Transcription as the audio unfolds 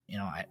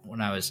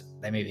when I was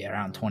maybe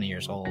around 20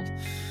 years old,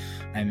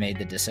 I made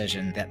the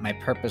decision that my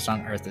purpose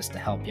on earth is to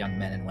help young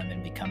men and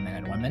women become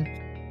men and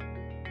women.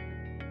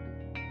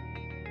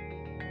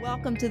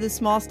 Welcome to the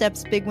Small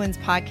Steps, Big Wins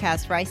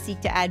podcast, where I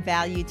seek to add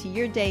value to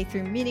your day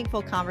through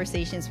meaningful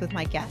conversations with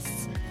my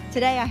guests.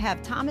 Today, I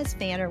have Thomas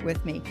Pfanner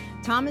with me.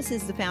 Thomas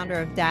is the founder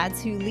of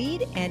Dads Who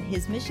Lead, and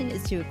his mission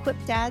is to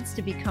equip dads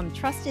to become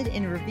trusted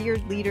and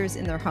revered leaders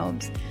in their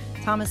homes.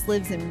 Thomas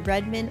lives in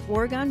Redmond,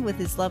 Oregon, with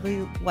his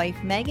lovely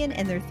wife, Megan,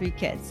 and their 3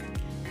 kids.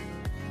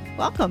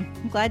 Welcome.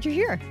 I'm glad you're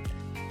here.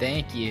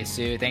 Thank you,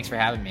 Sue. Thanks for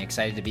having me.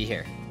 Excited to be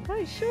here.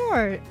 Oh,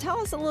 sure. Tell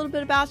us a little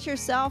bit about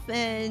yourself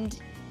and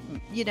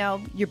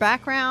your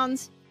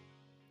background.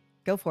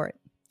 Go for it.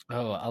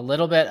 Oh, a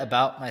little bit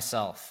about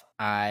myself.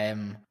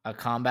 I'm a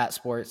combat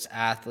sports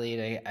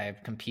athlete. I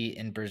compete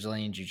in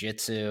Brazilian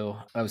Jiu-Jitsu.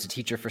 I was a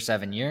teacher for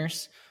 7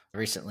 years. I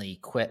recently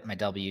quit my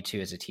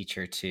W-2 as a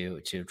teacher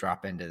to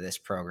drop into this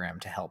program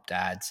to help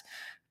dads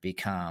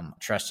become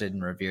trusted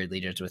and revered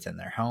leaders within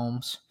their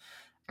homes.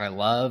 I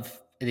love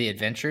the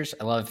adventures.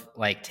 I love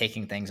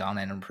taking things on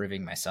and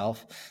improving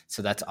myself.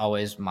 So that's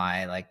always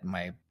my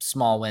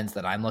small wins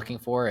that I'm looking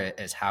for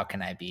is how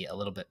can I be a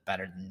little bit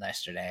better than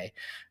yesterday?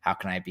 How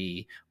can I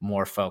be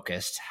more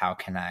focused? How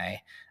can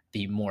I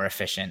be more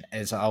efficient?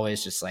 It's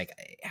always just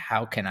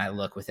how can I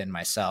look within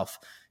myself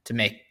to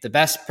make the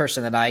best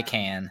person that I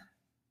can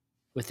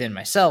within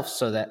myself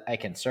so that I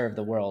can serve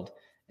the world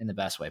in the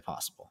best way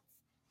possible.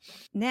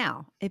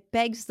 Now, it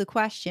begs the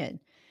question,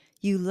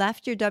 you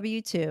left your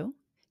W-2,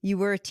 you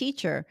were a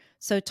teacher.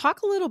 So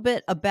talk a little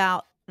bit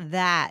about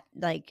that.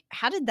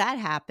 How did that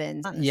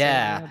happen?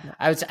 Yeah,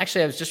 I was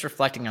just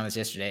reflecting on this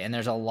yesterday, and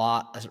there's a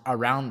lot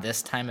around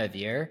this time of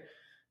year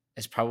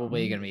is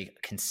probably going to be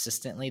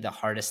consistently the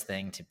hardest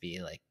thing to be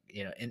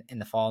in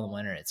the fall and the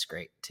winter. It's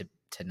great to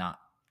not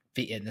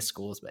be in the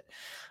schools, but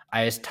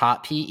I was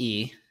taught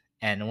PE.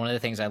 And one of the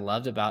things I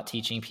loved about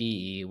teaching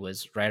PE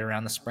was right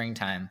around the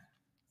springtime.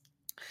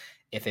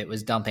 If it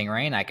was dumping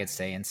rain, I could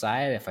stay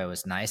inside. If I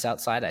was nice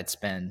outside, I'd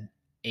spend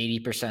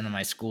 80% of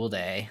my school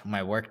day,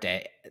 my work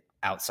day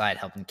outside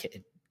helping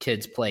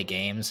kids play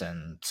games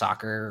and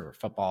soccer or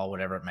football,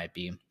 whatever it might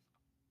be.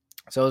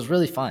 So it was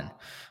really fun.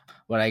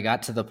 But I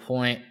got to the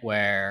point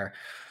where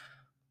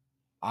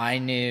I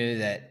knew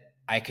that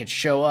I could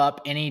show up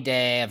any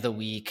day of the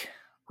week,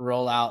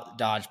 roll out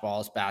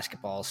dodgeballs,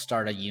 basketballs,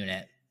 start a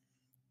unit,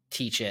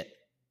 teach it,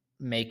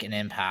 make an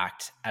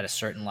impact at a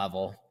certain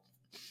level,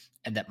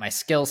 and that my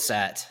skill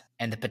set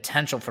and the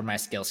potential for my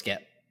skill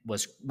set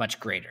was much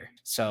greater.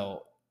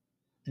 So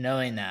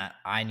knowing that,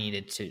 I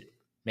needed to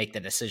make the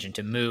decision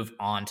to move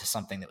on to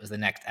something that was the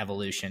next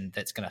evolution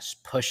that's going to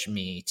push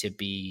me to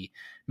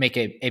make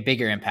a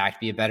bigger impact,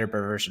 be a better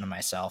version of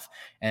myself.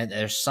 And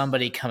there's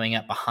somebody coming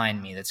up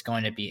behind me that's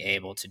going to be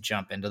able to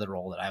jump into the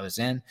role that I was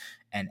in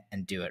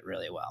and do it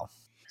really well.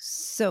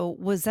 So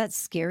was that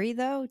scary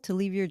though, to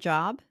leave your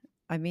job?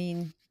 I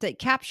mean, to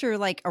capture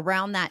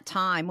around that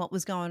time, what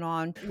was going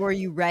on? Were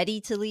you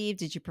ready to leave?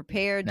 Did you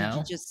prepare? No. Did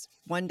you just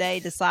one day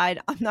decide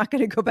I'm not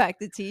going to go back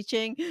to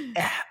teaching?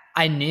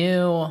 I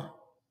knew,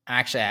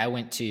 actually, I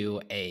went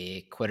to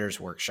a quitters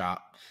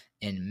workshop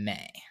in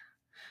May.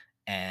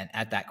 And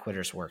at that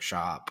quitters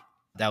workshop,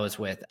 that was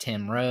with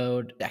Tim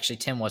Rode. Actually,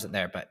 Tim wasn't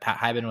there, but Pat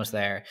Hyben was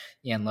there.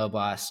 Ian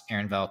Lobos,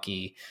 Aaron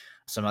Velke,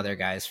 some other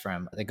guys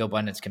from the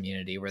GoBundance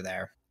community were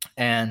there.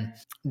 And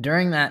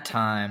during that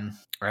time,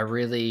 I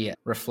really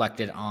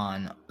reflected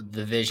on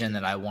the vision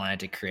that I wanted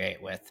to create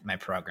with my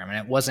program. And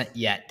it wasn't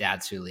yet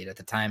Dads Who Lead. At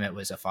the time, it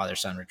was a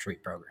father-son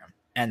retreat program.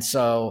 And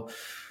so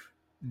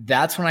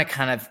that's when I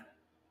kind of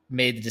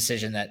made the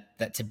decision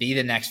that to be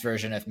the next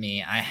version of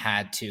me, I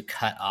had to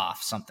cut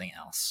off something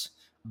else.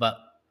 But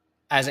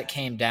as it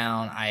came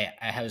down,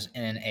 I was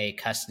in a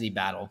custody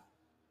battle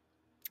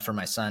for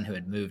my son who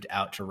had moved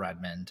out to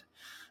Redmond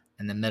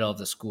in the middle of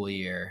the school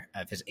year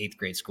of his 8th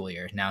grade school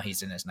year. Now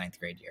he's in his 9th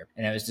grade year.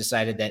 And it was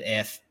decided that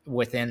if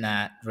within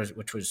that,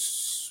 which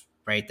was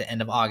right at the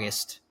end of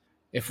August,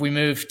 if we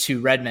moved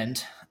to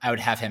Redmond, I would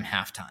have him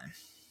half-time.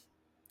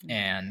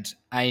 And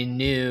I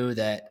knew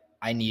that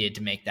I needed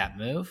to make that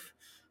move,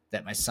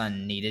 that my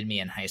son needed me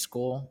in high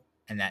school,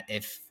 and that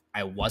if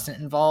I wasn't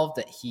involved,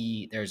 that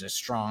there's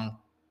a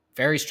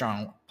very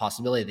strong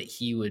possibility that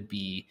he would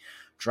be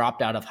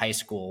dropped out of high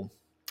school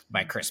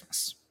by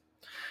Christmas.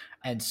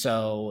 And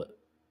so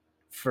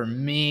for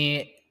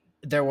me,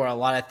 there were a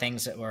lot of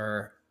things that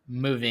were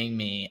moving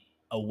me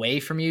away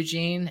from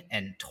Eugene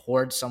and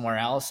towards somewhere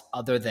else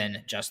other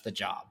than just the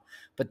job.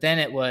 But then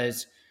it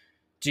was,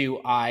 do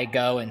I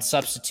go and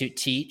substitute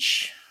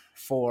teach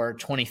for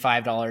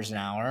 $25 an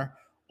hour,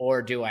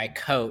 or do I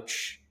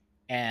coach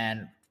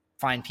and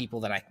find people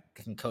that I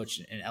can coach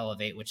and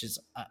elevate, which is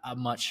a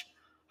much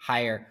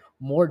higher,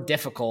 more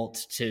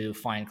difficult to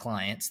find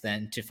clients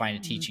than to find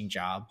a teaching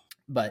job.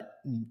 But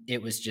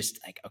it was just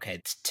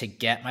okay, to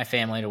get my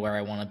family to where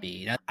I want to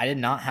be. I did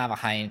not have a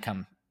high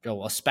income,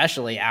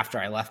 especially after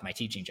I left my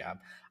teaching job.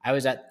 I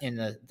was in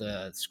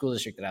the school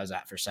district that I was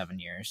at for 7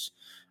 years.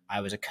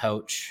 I was a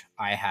coach.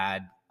 I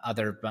had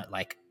other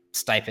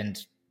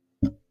stipend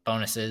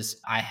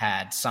bonuses. I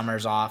had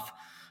summers off.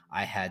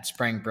 I had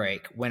spring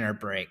break, winter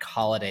break,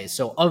 holidays.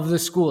 So of the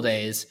school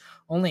days,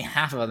 only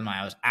half of them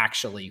I was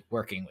actually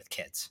working with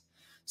kids.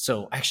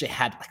 So I actually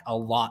had like a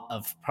lot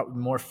of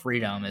more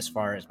freedom as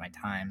far as my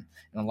time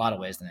in a lot of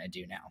ways than I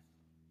do now.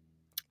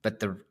 But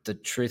the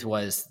truth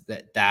was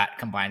that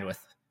combined with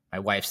my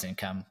wife's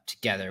income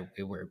together,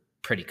 we were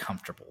pretty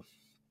comfortable.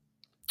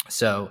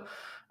 So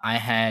I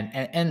had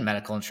and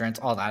medical insurance,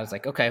 all that. I was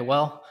like, okay,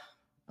 well,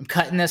 I'm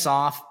cutting this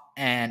off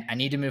and I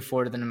need to move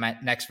forward to the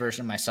next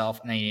version of myself,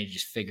 and I need to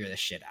just figure this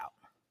shit out.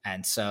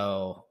 And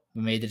so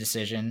we made the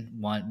decision,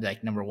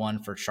 number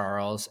one, for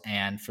Charles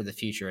and for the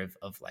future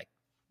of like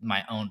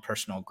my own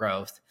personal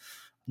growth,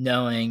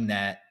 knowing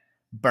that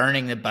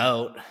burning the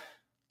boat,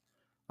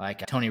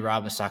 like Tony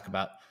Robbins talked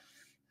about,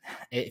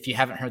 if you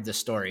haven't heard this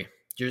story,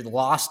 you're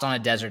lost on a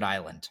desert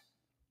island.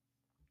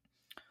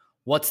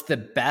 What's the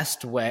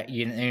best way?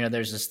 You know,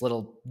 there's this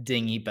little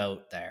dinghy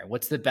boat there.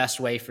 What's the best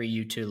way for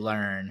you to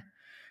learn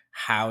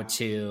how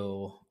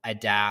to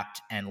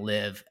adapt and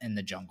live in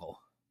the jungle?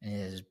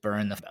 Is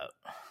burn the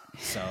boat.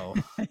 So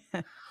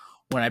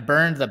when I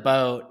burned the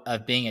boat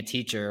of being a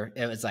teacher,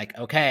 it was like,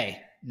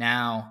 okay,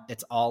 now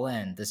it's all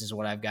in. This is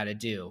what I've got to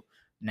do.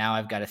 Now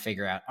I've got to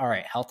figure out, all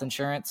right, health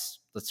insurance,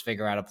 let's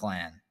figure out a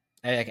plan.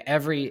 Like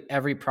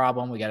every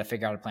problem, we got to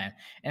figure out a plan.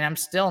 And I'm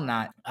still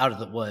not out of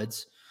the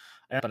woods,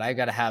 but I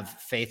got to have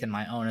faith in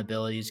my own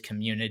abilities,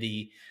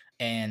 community,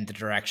 and the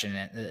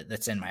direction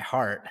that's in my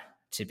heart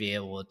to be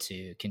able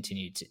to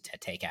continue to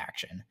take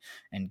action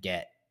and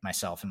get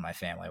myself and my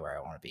family where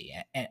I want to be.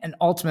 And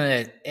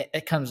ultimately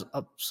it comes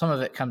up, some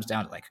of it comes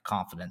down to like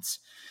confidence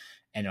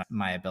and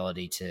my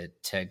ability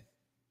to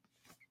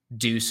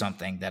do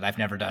something that I've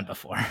never done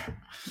before.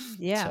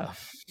 Yeah. So.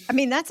 I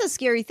mean, that's a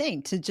scary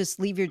thing to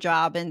just leave your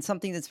job and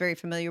something that's very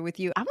familiar with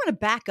you. I want to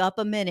back up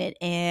a minute.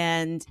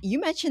 And you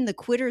mentioned the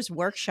Quitters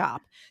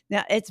Workshop.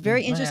 Now, it's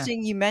very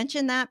interesting you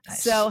mentioned that.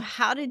 Nice. So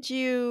how did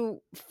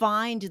you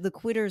find the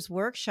Quitters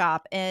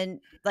Workshop? And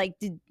like,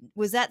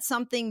 was that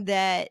something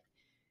that,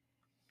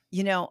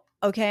 you know,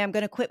 okay, I'm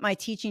going to quit my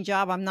teaching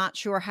job. I'm not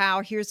sure how.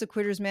 Here's the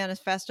Quitters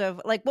Manifesto.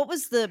 Like, what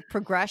was the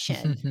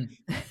progression?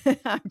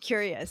 I'm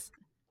curious.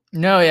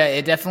 No, yeah,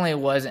 it definitely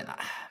wasn't.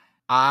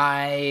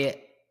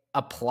 I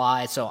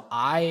applied. So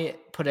I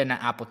put in an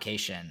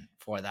application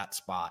for that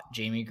spot.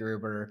 Jamie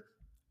Gruber,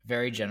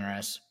 very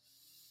generous,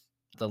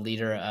 the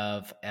leader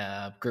of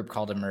a group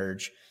called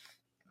Emerge,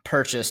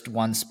 purchased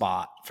one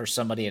spot for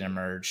somebody at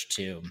Emerge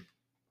to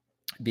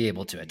be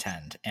able to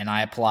attend. And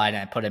I applied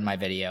and I put in my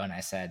video and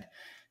I said,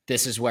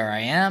 this is where I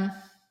am.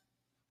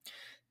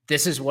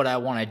 This is what I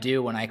want to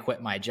do when I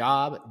quit my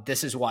job.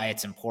 This is why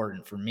it's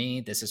important for me.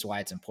 This is why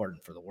it's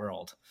important for the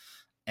world.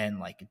 And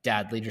like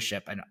dad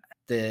leadership, and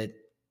the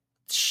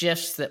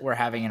shifts that we're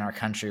having in our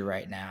country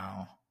right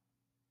now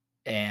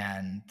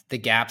and the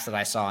gaps that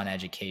I saw in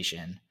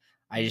education,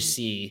 I just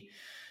see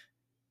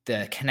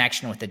the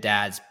connection with the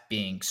dads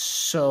being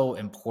so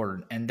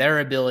important and their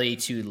ability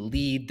to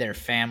lead their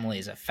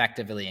families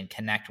effectively and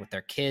connect with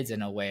their kids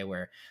in a way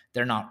where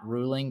they're not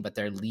ruling, but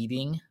they're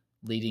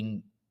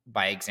leading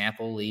by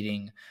example,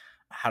 leading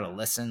how to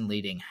listen,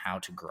 leading how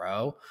to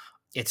grow.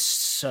 It's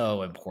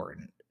so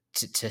important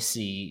to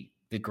see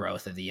the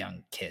growth of the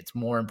young kids,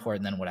 more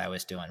important than what I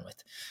was doing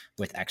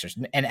with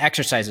exercise. And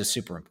exercise is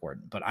super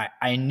important, but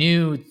I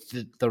knew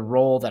the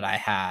role that I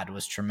had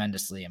was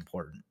tremendously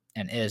important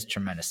and is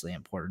tremendously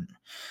important.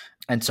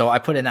 And so I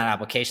put in that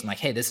application like,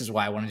 hey, this is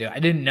what I want to do. I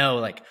didn't know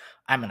like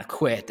I'm going to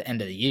quit at the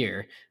end of the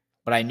year,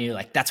 but I knew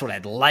like that's what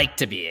I'd like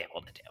to be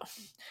able to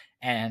do.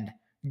 And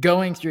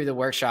going through the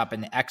workshop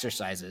and the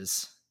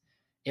exercises,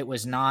 it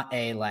was not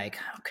a like,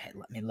 okay,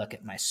 let me look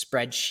at my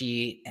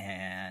spreadsheet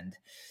and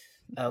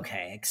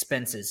okay,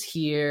 expenses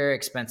here,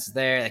 expenses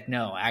there. Like,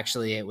 no,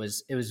 actually it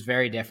was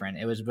very different.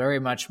 It was very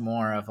much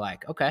more of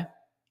like, okay,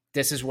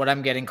 this is what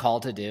I'm getting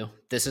called to do.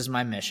 This is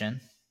my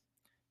mission.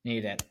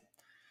 Need to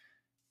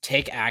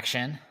take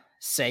action,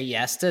 say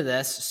yes to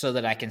this so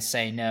that I can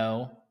say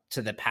no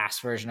to the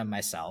past version of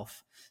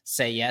myself,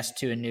 say yes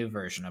to a new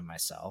version of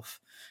myself.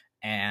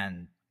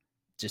 And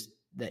just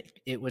that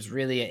it was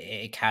really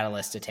a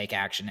catalyst to take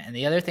action. And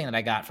the other thing that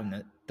I got from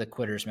the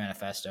Quitters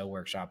Manifesto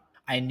workshop,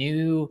 I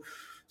knew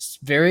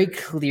very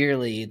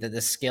clearly that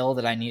the skill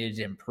that I needed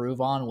to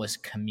improve on was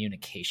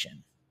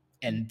communication.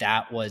 And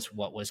that was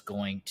what was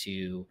going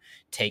to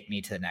take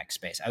me to the next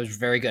space. I was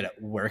very good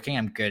at working.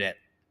 I'm good at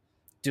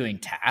doing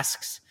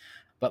tasks,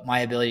 but my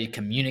ability to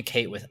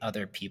communicate with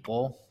other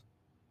people,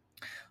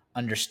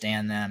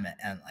 understand them,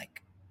 and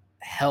like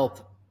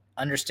help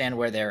understand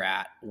where they're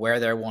at, where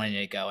they're wanting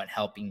to go, and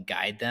helping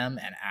guide them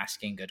and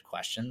asking good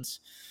questions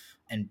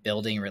and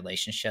building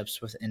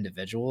relationships with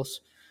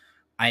individuals.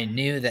 I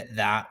knew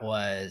that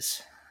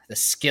was the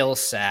skill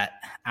set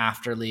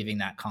after leaving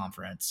that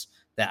conference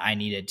that I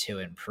needed to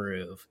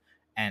improve.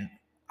 And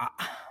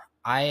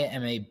I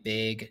am a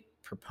big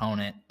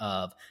proponent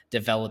of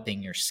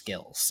developing your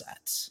skill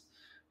sets.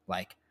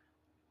 Like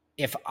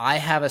if I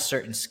have a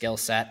certain skill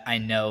set, I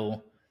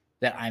know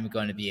that I'm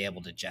going to be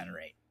able to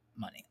generate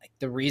money. Like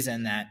the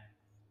reason that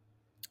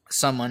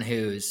someone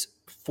who's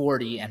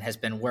 40 and has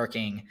been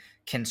working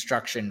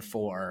construction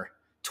for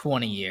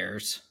 20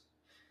 years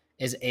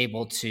is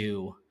able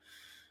to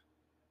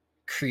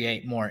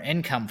create more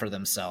income for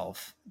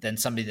themselves than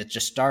somebody that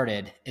just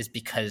started is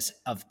because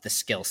of the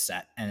skill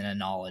set and the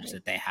knowledge Right.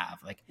 that they have.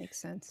 Like, Makes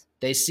sense.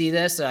 they see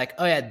this, they're like,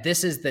 oh yeah,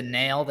 this is the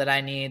nail that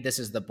I need. This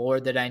is the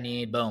board that I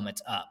need. Boom,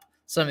 it's up.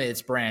 Somebody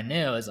that's brand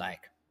new is like,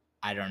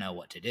 I don't know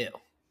what to do.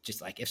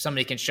 Just like, if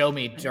somebody can show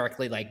me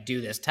directly, like,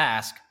 do this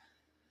task,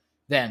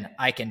 then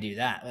I can do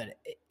that. But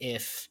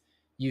if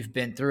you've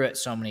been through it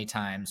so many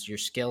times, your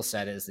skill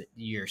set is that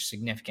you're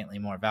significantly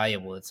more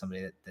valuable than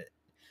somebody that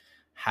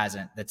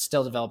hasn't, that's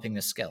still developing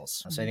the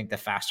skills. So I think the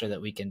faster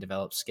that we can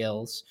develop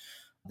skills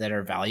that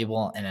are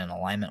valuable and in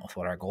alignment with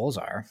what our goals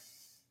are,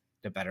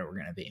 the better we're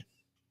going to be.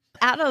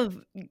 Out of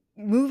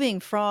moving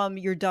from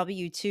your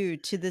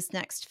W-2 to this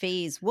next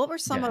phase, what were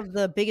some Yeah. of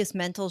the biggest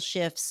mental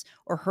shifts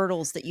or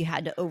hurdles that you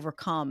had to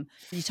overcome?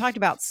 You talked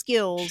about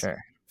skills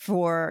Sure.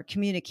 for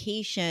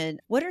communication.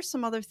 What are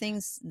some other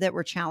things that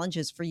were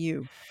challenges for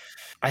you?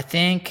 I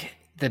think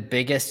the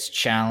biggest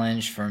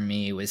challenge for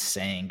me was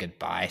saying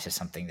goodbye to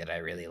something that I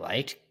really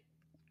liked,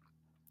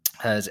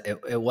 because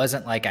it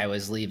wasn't like I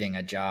was leaving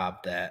a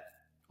job that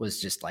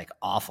was just like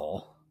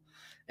awful.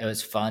 It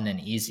was fun and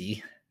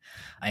easy.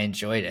 I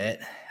enjoyed it.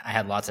 I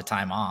had lots of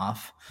time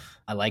off.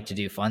 I like to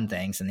do fun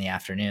things in the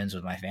afternoons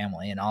with my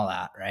family and all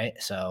that, right?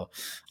 So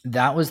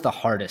that was the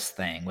hardest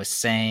thing, was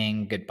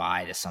saying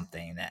goodbye to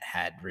something that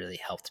had really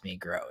helped me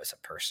grow as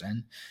a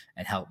person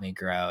and helped me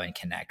grow and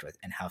connect with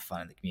and have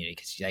fun in the community.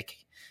 Because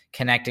like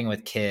connecting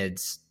with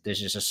kids,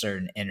 there's just a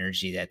certain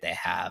energy that they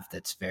have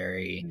that's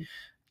very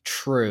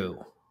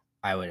true.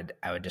 I would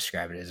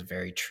describe it as a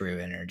very true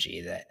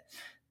energy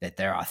that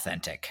they're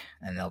authentic,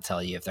 and they'll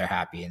tell you if they're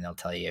happy and they'll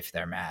tell you if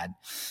they're mad.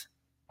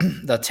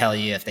 They'll tell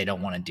you if they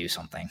don't want to do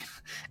something.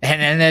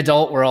 And in the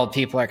adult world,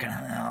 people are kind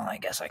of, oh, I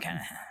guess I kind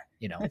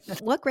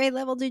of, What grade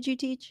level did you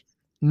teach?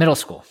 middle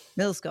school.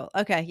 Middle school.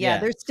 Okay. Yeah. Yeah.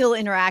 They're still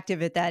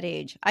interactive at that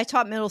age. I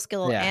taught middle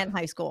school Yeah. and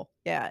high school.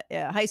 Yeah.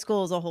 Yeah. High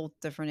school is a whole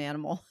different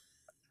animal.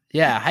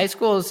 Yeah. High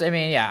school is, I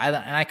mean, yeah.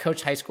 And I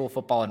coached high school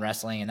football and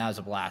wrestling, and that was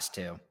a blast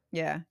too.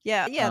 Yeah.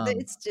 Yeah. Yeah. Um,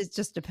 It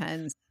just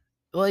depends.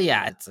 well,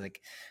 yeah, it's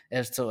like,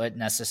 it's so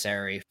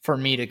necessary for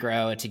me to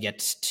grow and to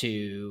get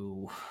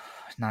to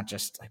not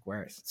just like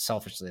where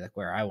selfishly, like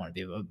where I want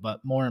to be,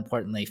 but more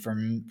importantly for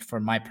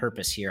my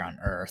purpose here on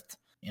earth.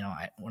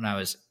 When I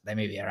was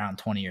maybe around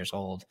 20 years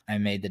old, I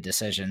made the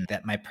decision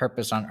that my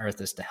purpose on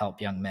earth is to help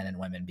young men and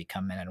women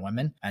become men and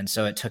women. And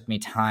so it took me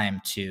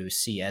time to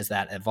see, as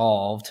that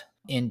evolved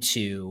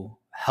into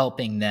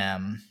helping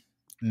them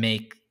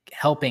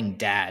helping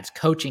dads,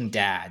 coaching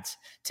dads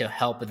to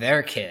help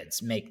their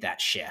kids make that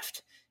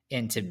shift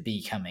into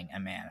becoming a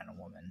man and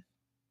a woman.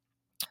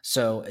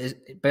 So,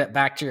 but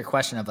back to your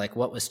question of like,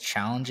 what was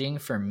challenging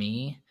for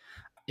me,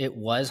 it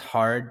was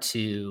hard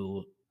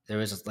there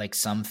was like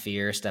some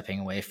fear stepping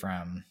away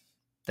from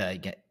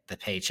the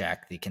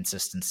paycheck, the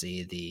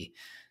consistency, the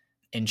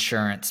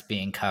insurance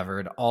being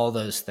covered, all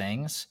those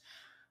things.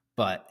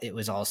 But it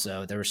was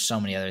also, there were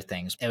so many other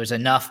things. It was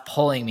enough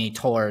pulling me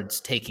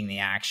towards taking the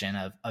action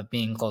of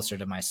being closer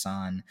to my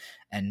son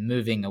and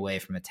moving away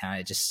from a town.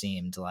 It just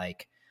seemed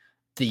like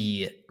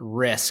the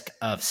risk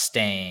of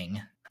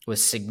staying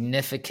was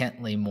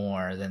significantly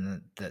more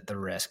than the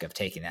risk of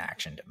taking the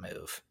action to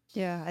move.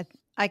 Yeah.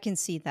 I can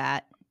see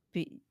that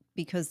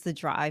because the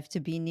drive to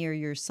be near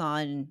your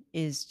son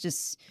is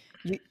just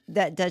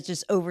that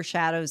just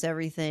overshadows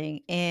everything.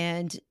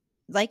 And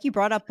like you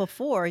brought up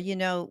before,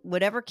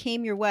 whatever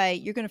came your way,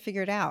 you're going to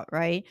figure it out.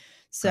 Right. Right.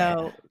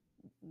 So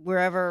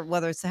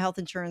whether it's the health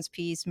insurance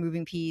piece,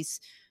 moving piece,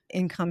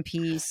 income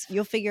piece,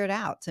 you'll figure it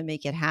out to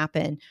make it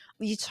happen.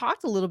 You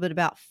talked a little bit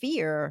about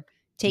fear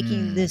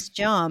taking this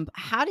jump.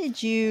 How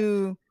did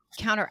you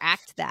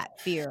counteract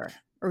that fear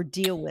or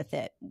deal with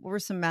it? What were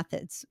some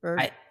methods?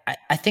 I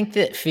think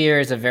that fear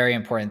is a very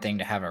important thing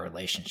to have a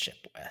relationship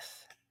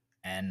with.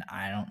 And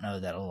I don't know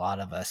that a lot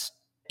of us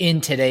in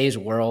today's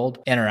world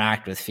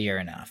interact with fear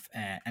enough.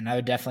 And I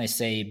would definitely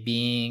say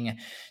being,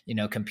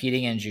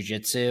 competing in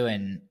jiu-jitsu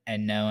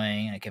and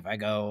knowing, like, if I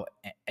go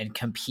and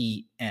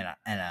compete in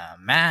a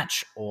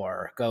match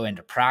or go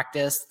into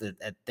practice,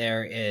 that it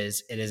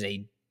is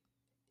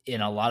in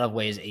a lot of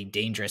ways a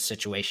dangerous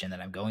situation that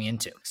I'm going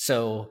into.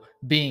 So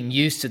being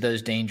used to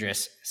those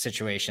dangerous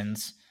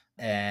situations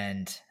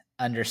and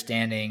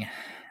understanding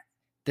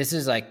this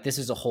is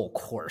a whole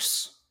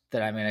course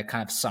that I'm going to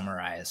kind of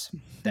summarize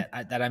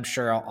that I'm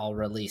sure I'll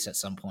release at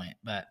some point.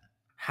 But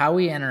how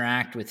we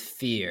interact with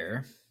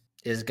fear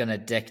is going to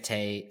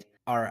dictate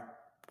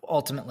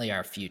ultimately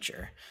our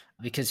future,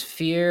 because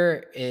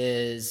fear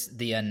is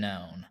the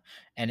unknown.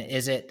 And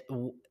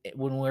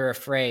when we're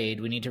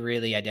afraid, we need to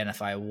really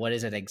identify what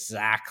is it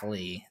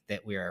exactly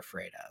that we're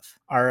afraid of.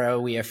 Are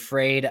we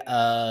afraid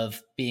of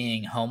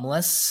being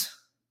homeless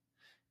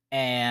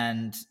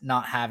and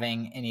not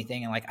having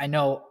anything? And I'm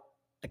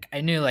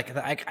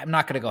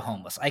not going to go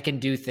homeless. I can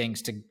do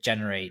things to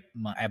generate.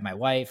 I have my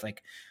wife.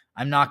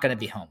 I'm not going to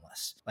be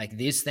homeless.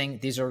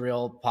 These are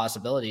real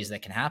possibilities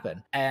that can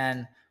happen.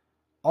 And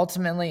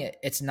ultimately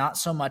it's not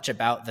so much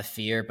about the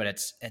fear, but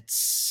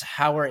it's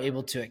how we're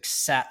able to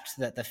accept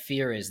that the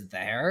fear is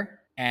there,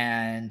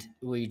 and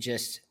we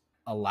just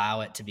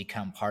allow it to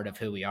become part of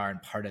who we are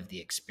and part of the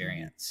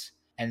experience.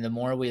 And the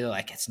more we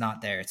like, it's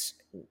not there, it's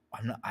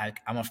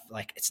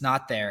like, it's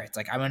not there, it's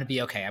like, I'm gonna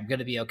be okay, I'm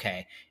gonna be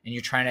okay. And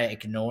you're trying to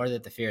ignore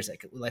that the fear is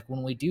like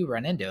when we do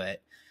run into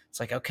it, it's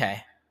like,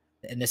 okay.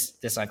 And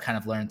this I've kind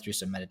of learned through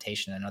some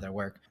meditation and other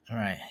work. All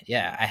right,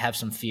 yeah, I have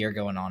some fear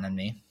going on in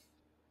me.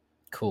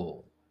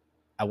 Cool.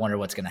 I wonder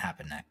what's going to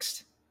happen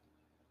next.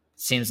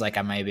 Seems like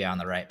I may be on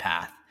the right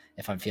path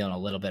if I'm feeling a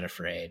little bit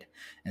afraid,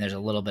 and there's a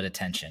little bit of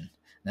tension,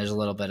 there's a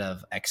little bit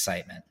of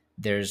excitement.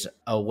 There's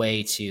a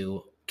way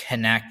to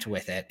connect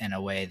with it in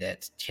a way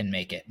that can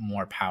make it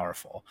more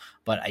powerful.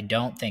 But I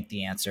don't think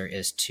the answer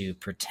is to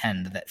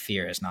pretend that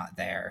fear is not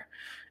there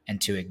and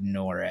to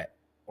ignore it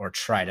or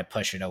try to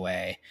push it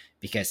away,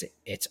 because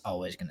it's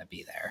always going to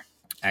be there.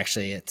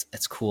 Actually,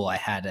 it's cool. I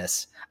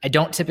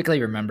don't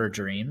typically remember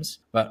dreams,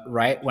 but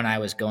right when I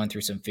was going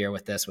through some fear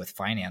with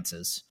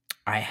finances,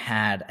 I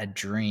had a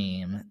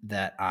dream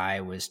that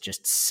I was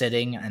just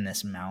sitting in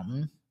this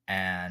mountain,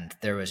 and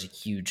there was a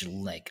huge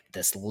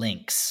this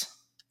lynx.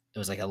 It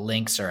was like a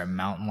lynx or a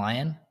mountain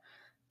lion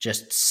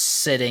just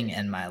sitting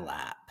in my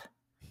lap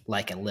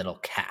like a little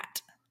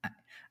cat.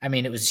 I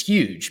mean, it was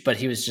huge, but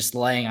he was just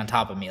laying on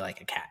top of me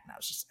like a cat, and I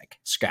was just like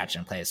scratching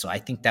and playing. So I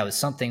think that was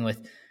something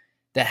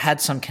that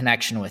had some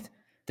connection with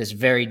this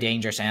very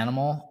dangerous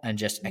animal, and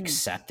just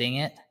accepting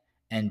it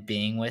and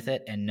being with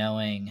it and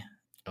knowing,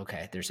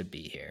 okay, there's a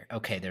bee here.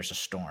 Okay, there's a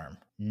storm.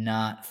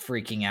 Not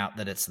freaking out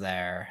that it's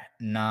there,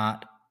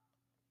 not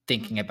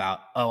thinking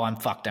about, oh, I'm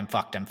fucked,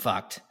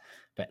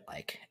 but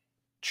like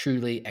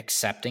truly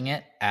accepting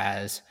it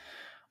as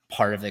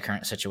part of the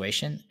current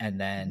situation, and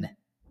then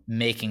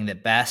making the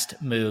best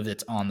move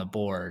that's on the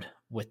board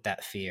with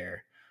that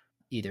fear,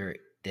 either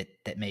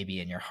that may be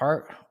in your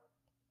heart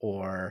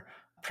or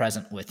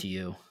present with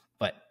you,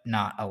 but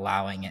not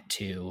allowing it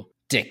to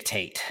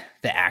dictate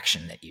the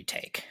action that you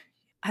take.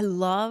 I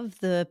love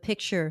the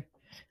picture.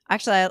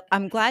 Actually,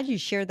 I'm glad you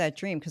shared that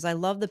dream, because I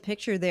love the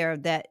picture there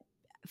that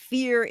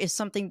fear is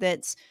something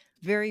that's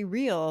very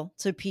real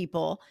to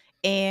people.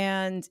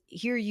 And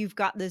here you've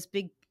got this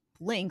big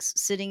lynx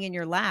sitting in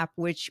your lap,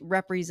 which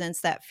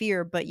represents that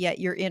fear, but yet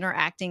you're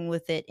interacting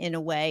with it in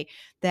a way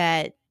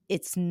that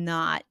it's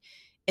not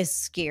as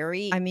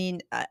scary. I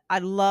mean, I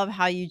love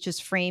how you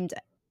just framed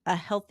a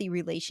healthy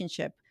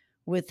relationship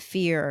with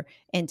fear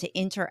and to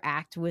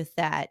interact with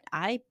that.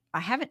 I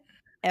haven't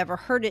ever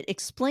heard it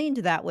explained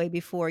that way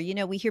before.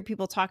 We hear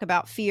people talk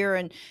about fear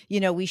and,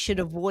 we should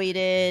avoid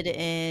it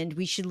and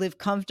we should live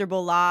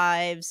comfortable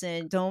lives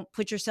and don't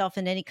put yourself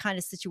in any kind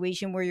of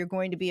situation where you're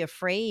going to be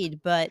afraid.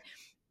 But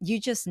you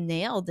just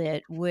nailed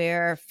it,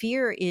 where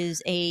fear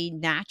is a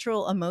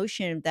natural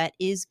emotion that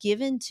is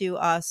given to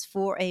us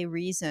for a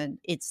reason.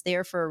 It's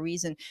there for a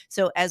reason.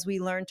 So as we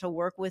learn to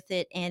work with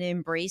it and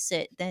embrace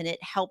it, then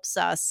it helps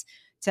us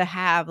to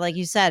have, like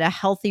you said, a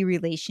healthy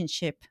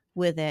relationship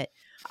with it.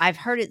 I've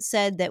heard it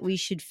said that we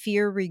should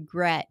fear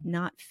regret,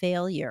 not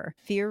failure.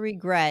 Fear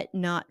regret,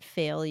 not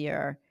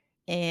failure.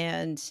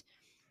 And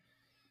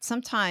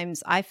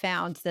sometimes I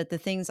found that the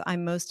things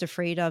I'm most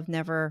afraid of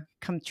never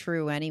come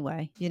true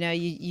anyway.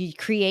 You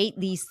create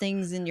these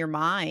things in your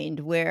mind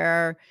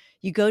where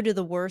you go to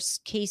the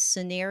worst case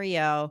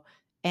scenario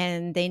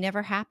and they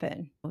never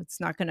happen. It's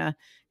not going to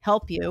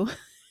help you.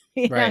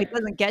 Right. It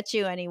doesn't get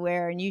you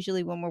anywhere. And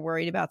usually when we're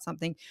worried about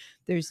something,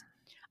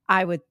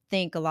 I would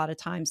think a lot of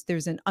times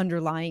there's an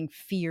underlying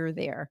fear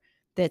there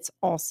that's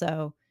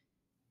also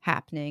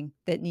happening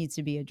that needs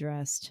to be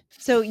addressed.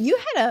 So you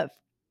had a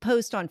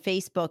post on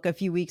Facebook a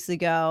few weeks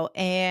ago,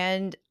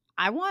 and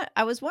I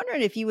was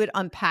wondering if you would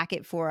unpack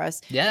it for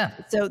us. Yeah.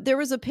 So there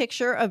was a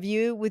picture of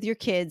you with your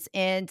kids,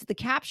 and the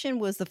caption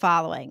was the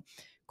following,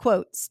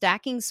 quote,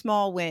 "Stacking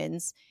small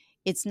wins.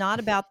 It's not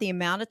about the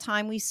amount of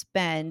time we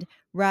spend,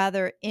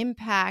 rather the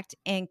impact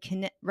and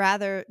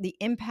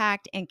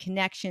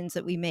connections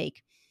that we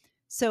make."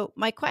 So,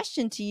 my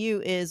question to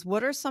you is,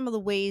 what are some of the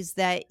ways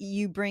that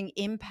you bring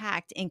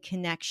impact and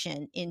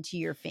connection into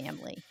your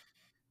family?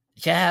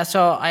 Yeah.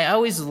 So I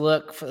always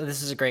look for,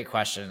 this is a great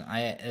question.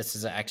 This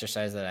is an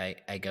exercise that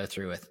I go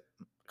through with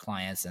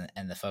clients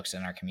and the folks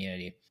in our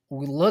community.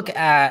 We look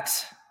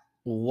at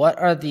what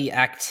are the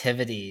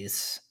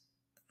activities.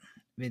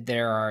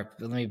 Let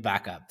me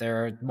back up.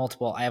 There are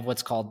multiple. I have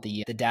what's called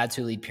the Dads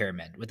Who Lead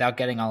pyramid. Without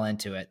getting all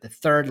into it, the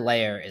third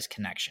layer is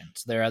connection.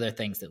 So there are other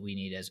things that we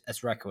need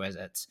as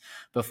requisites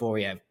before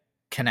we have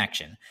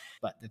connection.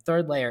 But the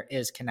third layer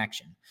is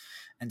connection.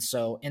 And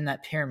so in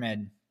that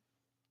pyramid,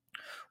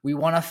 we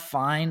want to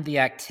find the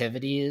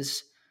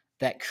activities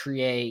that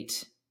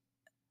create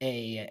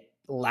a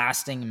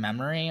lasting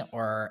memory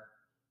or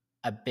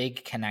a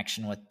big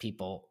connection with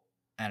people.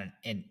 And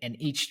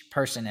each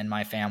person in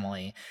my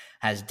family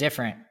has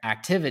different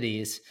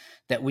activities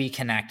that we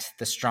connect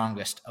the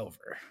strongest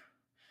over.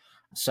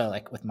 So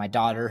like with my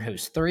daughter,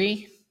 who's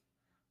 3,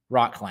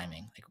 rock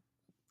climbing. Like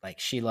Like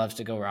she loves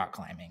to go rock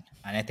climbing.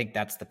 And I think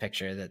that's the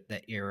picture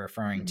that you're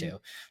referring Mhm.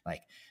 to.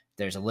 Like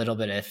there's a little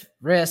bit of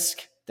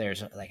risk,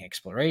 there's like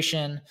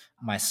exploration.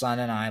 My son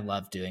and I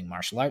love doing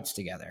martial arts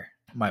together.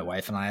 My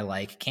wife and I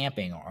like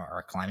camping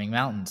or climbing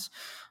mountains.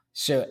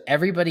 So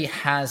everybody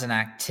has an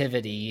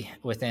activity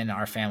within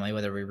our family,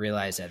 whether we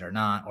realize it or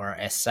not, or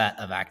a set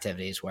of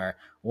activities where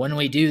when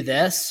we do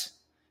this,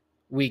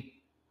 we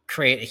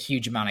create a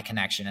huge amount of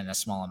connection in a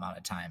small amount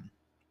of time.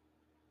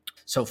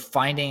 So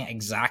finding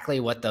exactly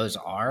what those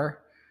are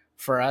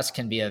for us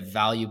can be a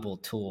valuable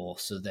tool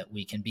so that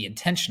we can be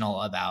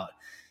intentional about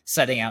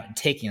setting out and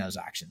taking those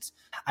actions.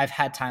 I've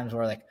had times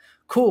where like,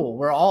 cool,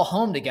 we're all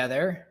home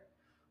together.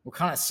 We're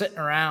kind of sitting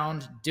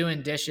around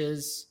doing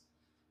dishes.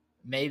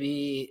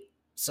 Maybe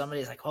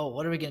somebody's like, oh,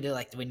 what are we going to do?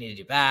 Like, do we need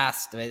to do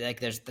baths? Like,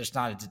 there's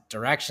not a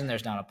direction.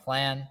 There's not a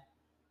plan.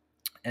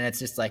 And it's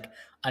just like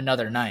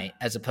another night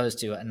as opposed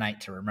to a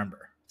night to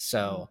remember.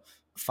 So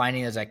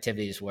finding those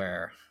activities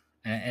where,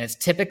 and it's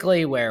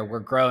typically where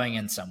we're growing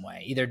in some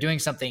way, either doing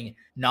something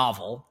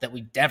novel that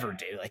we never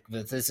do. Like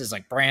this is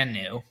like brand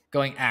new,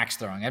 going axe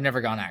throwing. I've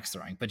never gone axe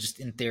throwing, but just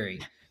in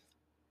theory,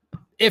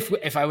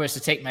 if I was to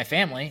take my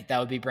family, that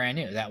would be brand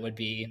new. That would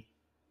be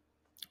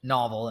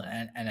novel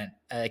and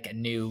like a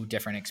new,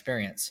 different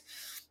experience.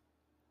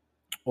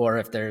 Or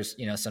if there's,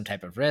 some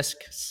type of risk,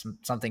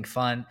 something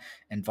fun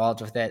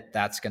involved with it,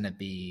 that's going to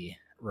be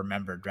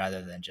remembered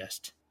rather than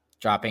just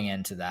dropping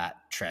into that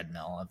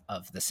treadmill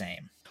of the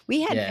same.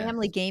 We had Yeah.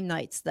 family game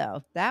nights,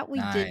 though. That we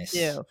did Nice.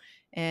 do,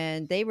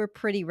 and they were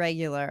pretty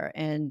regular,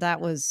 and that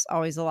was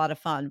always a lot of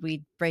fun.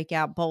 We'd break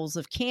out bowls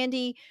of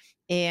candy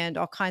and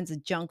all kinds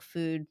of junk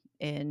food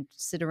and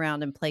sit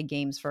around and play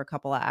games for a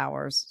couple of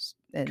hours,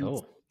 and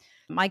Cool.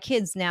 my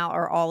kids now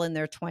are all in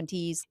their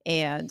 20s,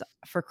 and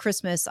for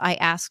Christmas, I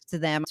asked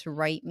them to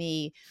write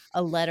me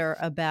a letter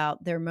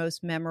about their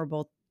most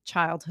memorable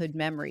childhood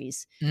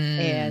memories.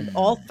 And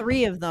all Mm,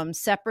 3 of them,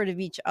 separate of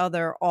each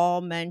other,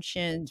 all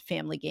mentioned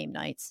family game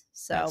nights.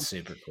 that's So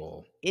super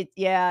cool.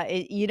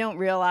 you don't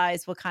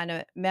realize what kind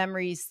of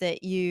memories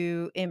that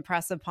you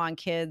impress upon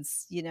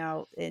kids,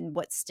 and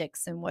what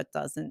sticks and what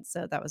doesn't.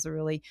 So that was a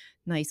really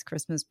nice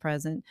Christmas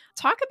present.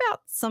 Talk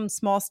about some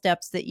small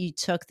steps that you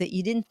took that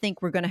you didn't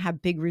think were going to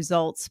have big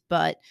results,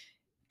 but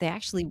they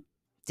actually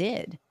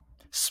did.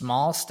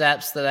 Small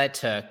steps that I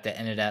took that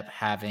ended up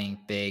having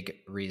big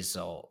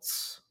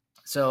results.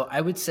 So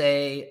I would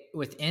say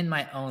within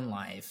my own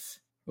life,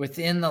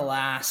 within the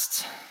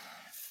last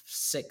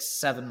 6,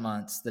 7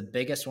 months, the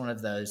biggest one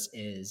of those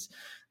is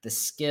the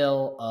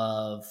skill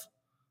of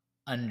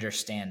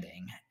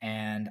understanding.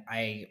 And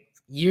I,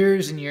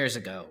 years and years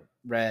ago,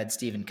 read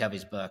Stephen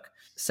Covey's book,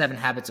 Seven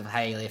Habits of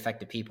Highly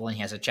Effective People. And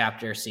he has a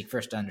chapter, seek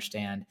first to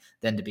understand,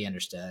 then to be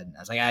understood. And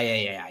I was like,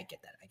 yeah, I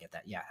get that.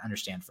 Yeah,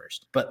 understand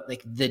first. But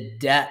like the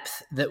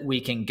depth that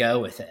we can go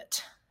with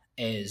it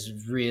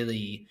is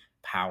really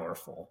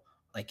powerful.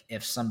 Like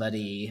if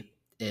somebody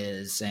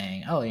is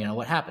saying, oh,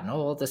 what happened?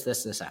 Oh, well,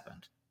 this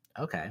happened.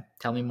 Okay,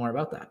 tell me more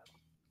about that.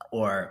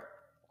 Or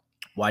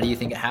why do you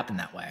think it happened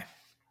that way?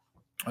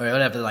 Or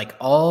whatever, like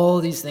all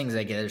these things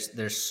I get,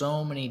 there's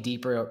so many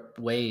deeper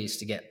ways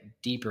to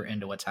get deeper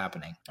into what's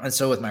happening. And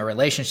so with my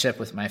relationship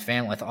with my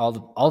family, with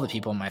all the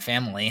people in my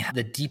family,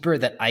 the deeper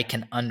that I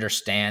can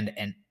understand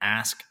and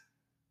ask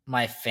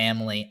my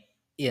family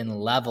in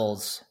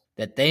levels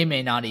that they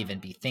may not even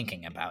be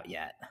thinking about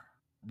yet.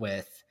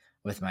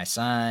 With my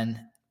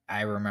son,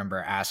 I remember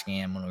asking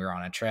him when we were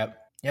on a trip,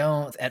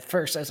 at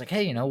first I was like,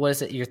 hey, what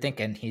is it you're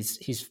thinking?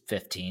 He's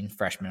 15,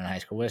 freshman in high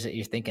school. What is it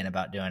you're thinking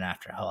about doing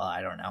after? Oh,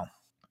 I don't know.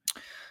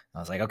 I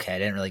was like, okay, I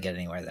didn't really get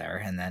anywhere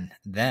there. And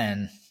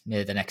then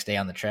maybe the next day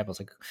on the trip, I was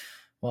like,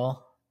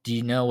 well, do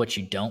you know what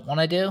you don't want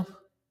to do?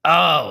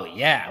 Oh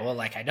yeah. Well,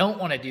 like I don't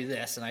want to do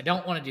this and I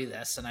don't want to do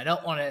this and I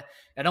don't want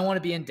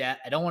to be in debt.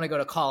 I don't want to go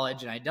to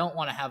college and I don't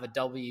want to have a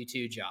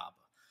W-2 job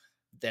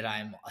that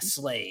I'm a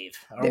slave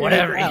or There you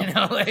whatever,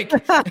 go. like.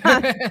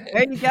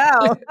 There you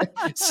go.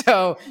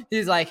 So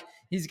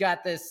he's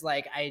got this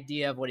like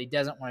idea of what he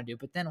doesn't want to do.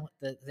 But then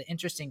the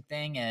interesting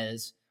thing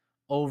is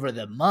over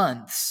the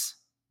months,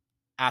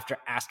 after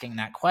asking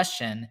that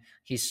question,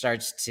 he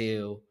starts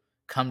to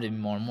come to me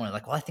more and more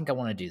like, well, I think I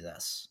want to do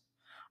this.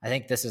 I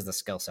think this is the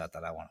skill set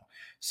that I want.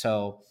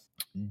 So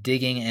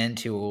digging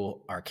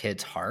into our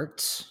kids'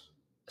 hearts,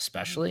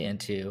 especially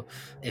into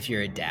if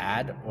you're a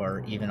dad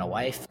or even a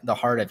wife, the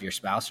heart of your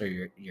spouse or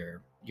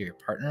your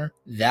partner,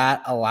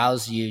 that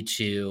allows you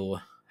to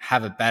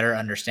have a better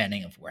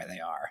understanding of where they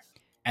are.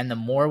 And the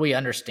more we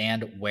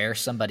understand where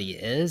somebody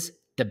is,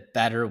 the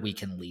better we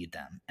can lead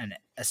them. And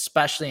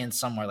especially in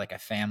somewhere like a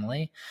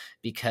family,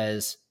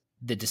 because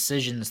the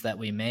decisions that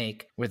we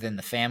make within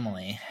the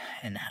family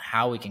and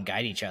how we can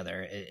guide each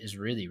other is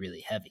really,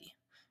 really heavy.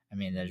 I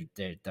mean,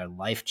 they're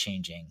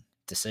life-changing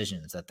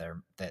decisions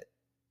that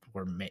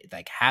were made,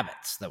 like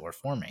habits that we're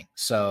forming.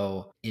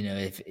 So, even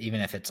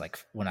if it's like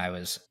when I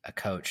was a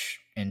coach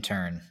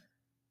intern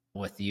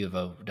with the U of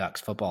O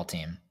Ducks football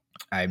team,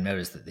 I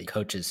noticed that the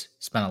coaches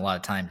spent a lot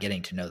of time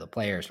getting to know the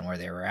players and where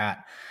they were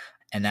at.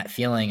 And that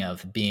feeling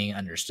of being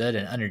understood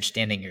and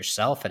understanding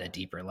yourself at a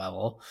deeper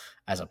level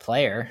as a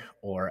player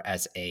or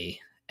as a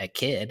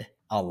kid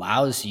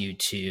allows you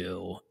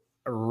to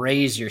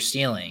raise your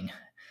ceiling,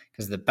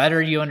 because the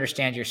better you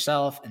understand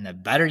yourself and the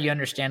better you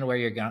understand where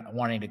you're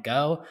wanting to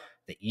go,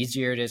 the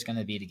easier it is going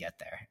to be to get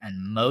there.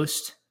 And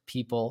most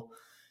people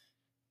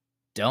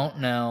don't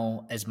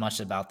know as much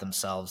about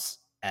themselves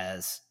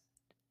as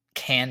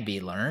can be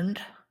learned.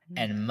 Mm.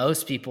 And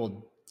most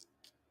people,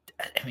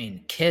 I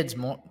mean, kids,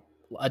 more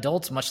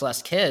adults, much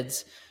less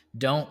kids,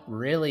 don't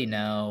really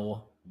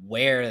know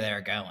where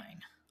they're going.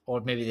 Or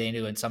maybe they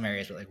do in some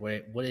areas, but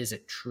like, what is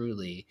it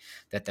truly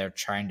that they're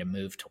trying to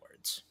move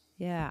towards?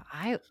 Yeah,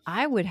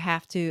 I would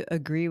have to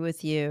agree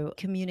with you.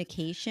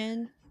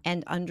 Communication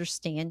and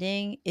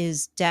understanding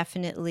is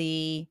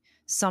definitely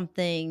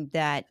something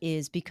that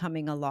is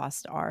becoming a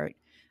lost art.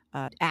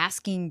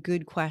 Asking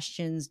good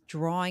questions,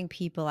 drawing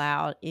people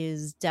out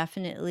is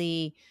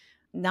definitely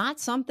not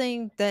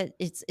something that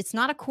it's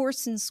not a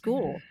course in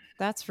school.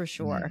 That's for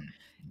sure.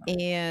 Mm, no.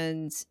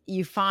 And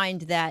you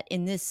find that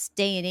in this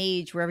day and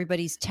age where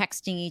everybody's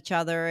texting each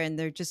other and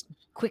they're just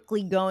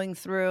quickly going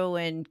through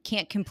and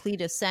can't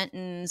complete a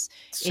sentence,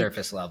 it's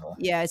Surface level.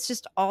 yeah, it's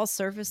just all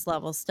surface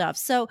level stuff.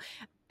 So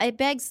it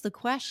begs the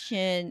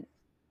question,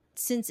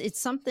 since it's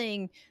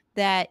something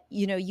that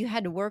you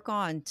had to work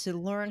on to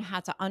learn how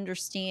to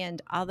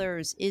understand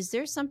others, is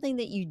there something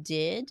that you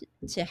did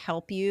to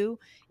help you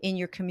in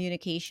your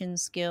communication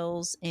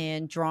skills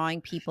and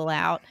drawing people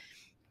out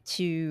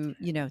to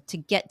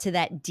get to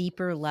that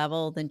deeper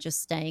level than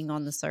just staying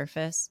on the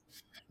surface?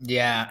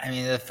 Yeah, I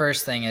mean, the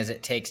first thing is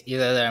it takes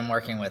either that I'm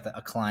working with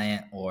a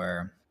client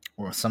or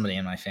somebody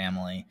in my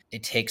family.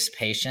 It takes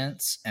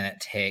patience and it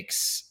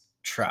takes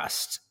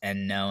trust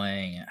and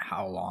knowing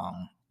how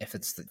long. If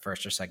it's the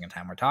first or second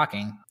time we're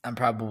talking, I'm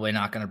probably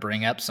not going to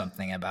bring up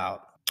something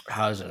about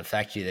how does it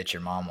affect you that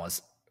your mom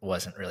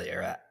wasn't really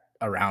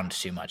around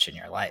too much in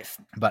your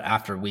life. But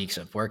after weeks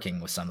of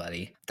working with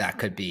somebody, that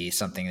could be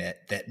something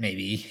that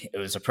maybe it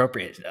was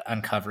appropriate,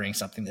 uncovering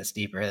something that's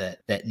deeper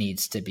that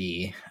needs to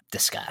be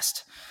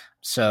discussed.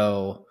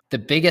 So the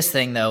biggest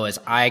thing though is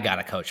I got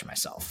to coach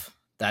myself.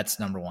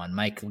 That's number one.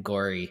 Mike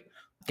Gory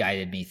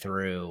guided me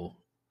through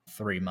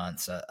 3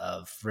 months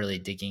of really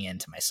digging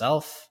into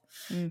myself,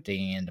 Mm.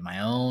 digging into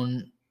my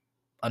own,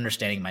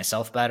 understanding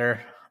myself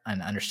better,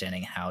 and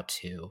understanding how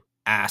to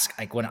ask.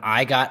 Like when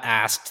I got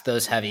asked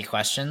those heavy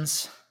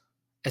questions,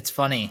 it's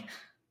funny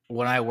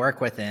when I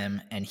work with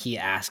him and he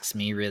asks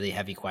me really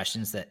heavy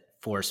questions that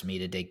force me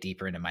to dig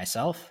deeper into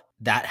myself.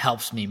 That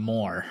helps me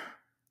more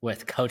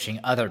with coaching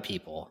other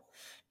people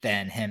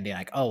than him being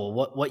like, oh,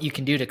 well, what you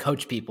can do to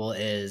coach people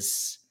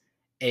is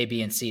A,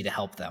 B, and C to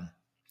help them.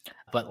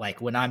 But like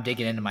when I'm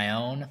digging into my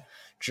own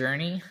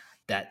journey,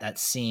 that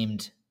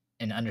seemed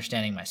in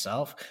understanding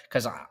myself,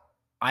 because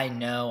I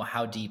know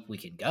how deep we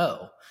can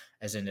go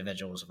as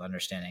individuals of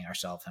understanding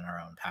ourselves and our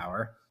own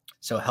power.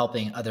 So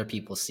helping other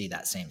people see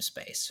that same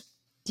space.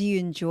 Do you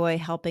enjoy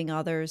helping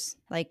others?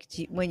 Like,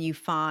 when you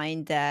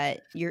find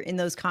that you're in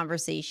those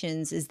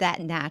conversations, is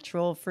that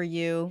natural for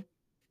you?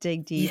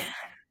 Dig deep.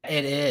 Yeah,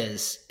 it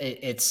is.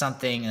 It's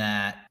something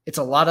that it's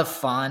a lot of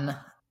fun.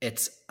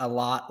 It's a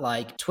lot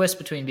like twist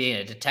between being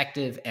a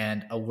detective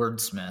and a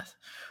wordsmith,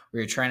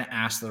 where you're trying to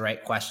ask the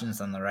right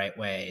questions in the right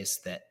ways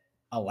that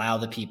allow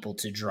the people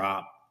to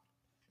drop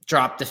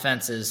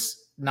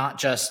defenses, not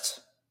just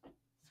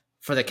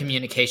for the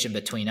communication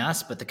between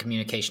us, but the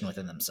communication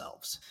within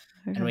themselves.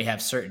 And Okay. we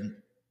have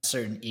certain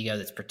ego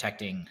that's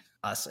protecting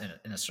us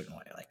in a certain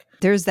way. Like,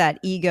 There's that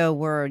ego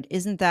word.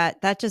 Isn't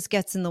that just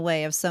gets in the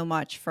way of so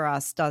much for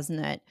us,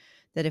 doesn't it?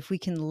 That if we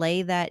can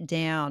lay that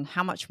down,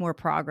 how much more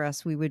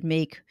progress we would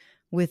make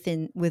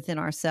within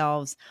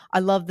ourselves. I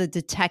love the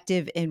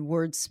detective and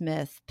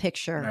wordsmith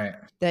picture right.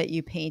 that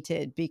you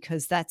painted,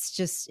 because that's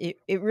just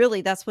it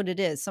really, that's what it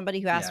is. Somebody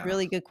who asks Yeah.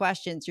 really good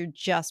questions, you're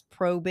just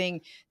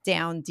probing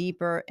down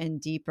deeper and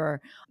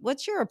deeper.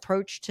 What's your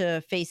approach to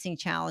facing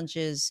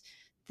challenges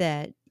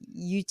that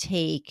you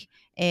take?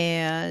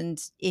 And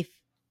if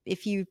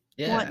you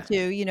want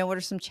Yeah. to, what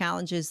are some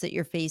challenges that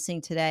you're facing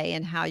today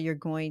and how you're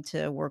going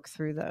to work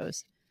through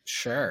those?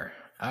 Sure.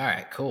 All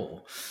right,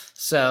 cool.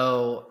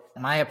 So,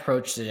 my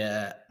approach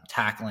to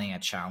tackling a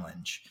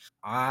challenge,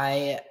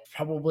 I'm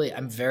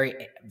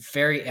very,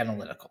 very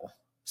analytical.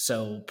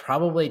 So,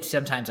 probably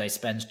sometimes I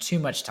spend too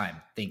much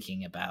time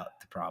thinking about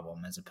the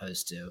problem as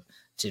opposed to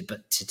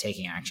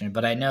taking action.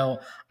 But I know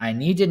I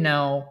need to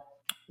know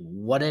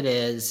what it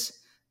is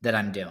that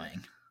I'm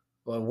doing,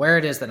 or where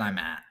it is that I'm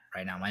at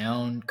right now, my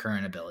own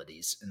current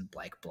abilities and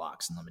like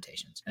blocks and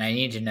limitations. And I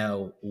need to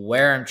know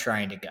where I'm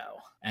trying to go.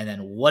 And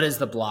then what is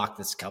the block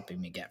that's helping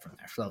me get from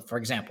there? So, for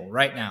example,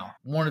 right now,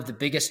 one of the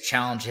biggest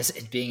challenges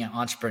in being an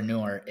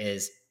entrepreneur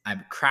is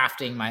I'm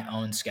crafting my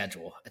own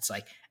schedule. It's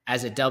like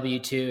as a W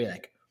 2,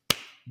 like,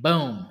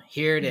 boom,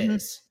 here it Mhm.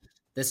 is.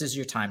 This is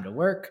your time to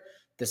work.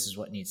 This is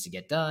what needs to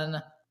get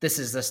done. This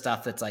is the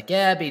stuff that's like,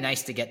 yeah, it'd be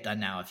nice to get done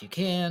now if you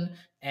can.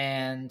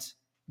 And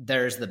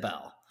there's the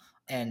bell.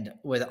 And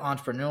with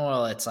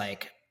entrepreneurial, it's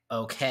like,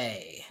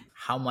 okay,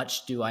 how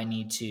much do I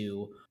need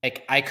to,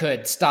 like, I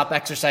could stop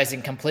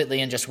exercising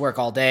completely and just work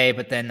all day,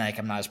 but then like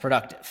I'm not as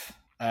productive.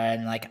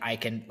 And like I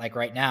can, like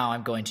right now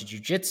I'm going to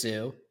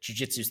jujitsu.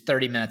 Jujitsu's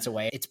 30 minutes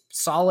away. It's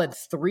solid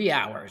 3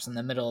 hours in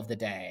the middle of the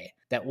day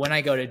that when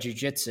I go to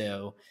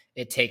jujitsu,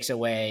 it takes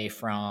away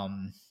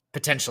from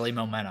potentially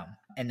momentum.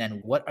 And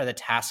then what are the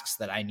tasks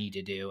that I need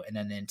to do? And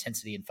then the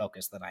intensity and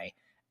focus that I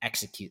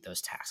execute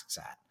those tasks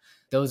at.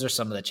 Those are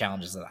some of the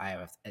challenges that I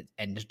have,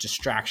 and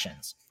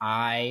distractions.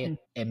 I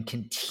am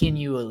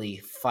continually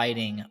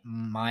fighting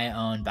my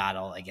own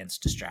battle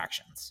against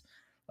distractions.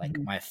 Like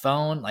Mhm. my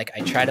phone, like I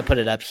try to put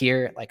it up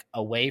here, like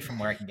away from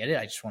where I can get it.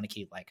 I just want to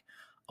keep like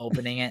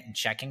opening it and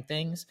checking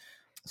things.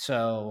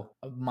 So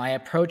my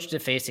approach to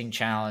facing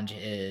challenge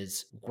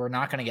is we're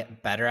not going to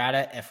get better at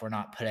it if we're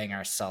not putting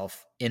ourselves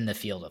in the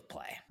field of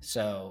play.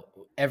 So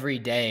every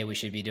day we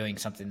should be doing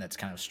something that's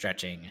kind of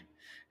stretching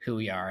who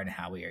we are and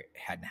how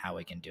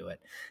we can do it.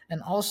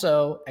 And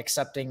also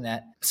accepting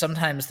that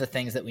sometimes the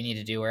things that we need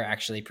to do are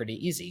actually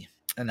pretty easy,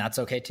 and that's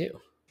okay too.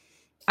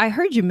 I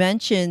heard you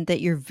mention that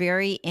you're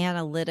very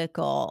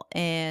analytical,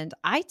 and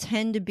I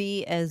tend to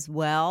be as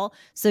well.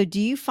 So,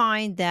 do you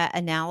find that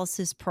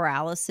analysis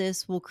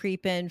paralysis will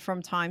creep in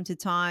from time to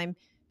time?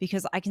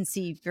 Because I can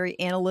see very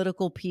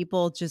analytical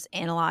people just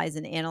analyze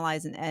and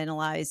analyze and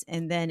analyze,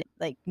 and then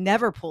like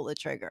never pull the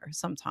trigger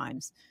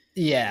sometimes.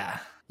 Yeah.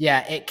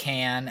 Yeah, it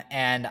can.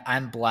 And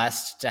I'm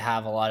blessed to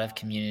have a lot of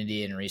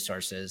community and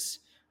resources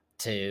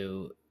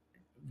to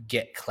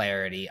get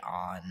clarity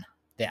on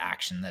the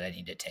action that I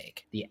need to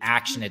take. The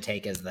action to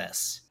take is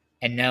this.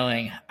 And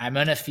knowing I'm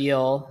going to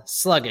feel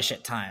sluggish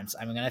at times.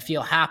 I'm going to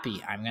feel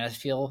happy. I'm going to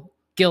feel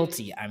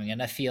guilty. I'm going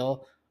to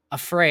feel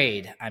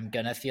afraid. I'm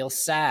going to feel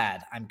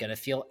sad. I'm going to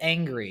feel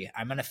angry.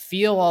 I'm going to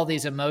feel all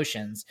these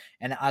emotions.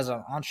 And as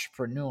an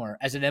entrepreneur,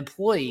 as an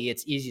employee,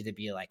 it's easy to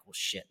be like, well,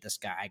 shit, this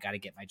guy, I got to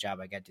get my job.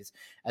 I got this.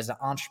 As an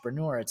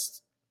entrepreneur,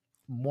 it's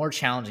more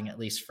challenging, at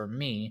least for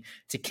me,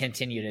 to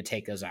continue to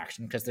take those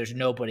actions because there's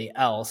nobody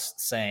else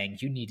saying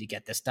you need to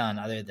get this done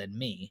other than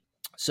me.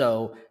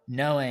 So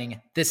knowing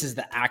this is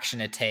the action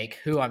to take,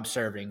 who I'm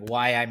serving,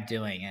 why I'm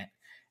doing it,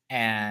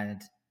 and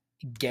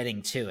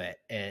getting to it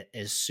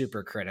is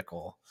super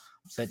critical.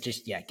 But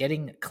just, yeah,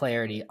 getting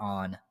clarity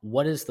on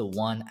what is the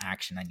one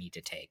action I need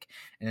to take.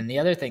 And then the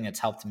other thing that's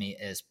helped me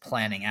is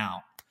planning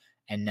out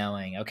and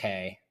knowing,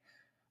 okay,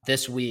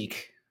 this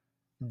week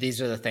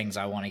these are the things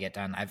I want to get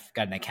done. I've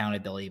got an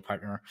accountability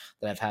partner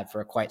that I've had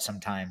for quite some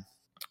time.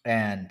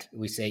 And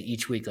we say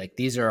each week, like,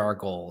 these are our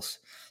goals.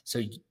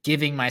 So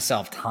giving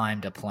myself time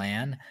to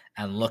plan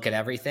and look at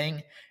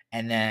everything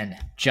and then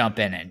jump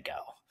in and go.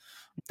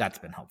 That's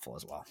been helpful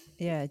as well.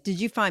 Yeah. Did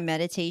you find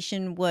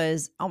meditation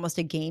was almost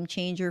a game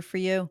changer for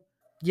you?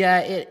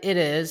 Yeah, it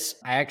is.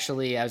 I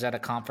was at a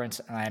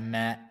conference and I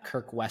met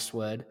Kirk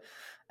Westwood,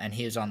 and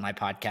he was on my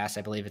podcast.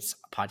 I believe it's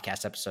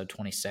podcast episode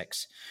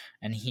 26,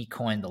 and he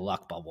coined the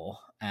luck bubble,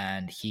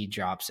 and he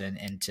drops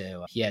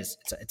into,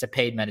 it's a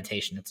paid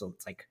meditation. It's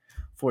like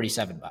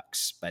 $47,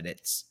 but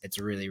it's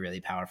really,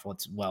 really powerful.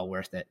 It's well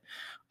worth it,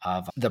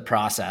 of the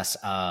process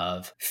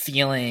of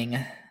feeling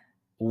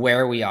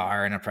where we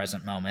are in a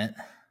present moment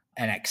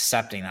and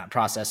accepting that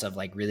process of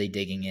like really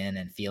digging in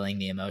and feeling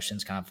the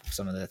emotions, kind of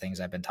some of the things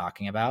I've been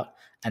talking about.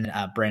 And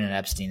Brandon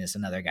Epstein is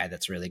another guy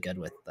that's really good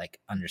with like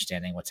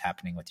understanding what's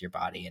happening with your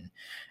body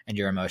and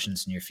your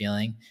emotions and your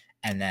feeling,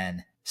 and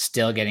then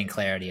still getting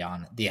clarity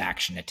on the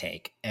action to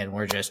take. And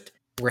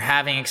we're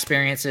having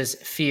experiences,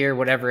 fear,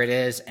 whatever it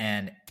is,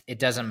 and it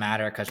doesn't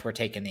matter because we're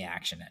taking the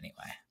action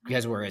anyway.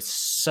 Because we're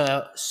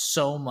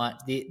so much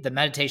the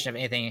meditation of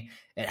anything,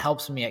 it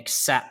helps me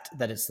accept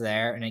that it's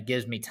there and it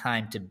gives me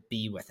time to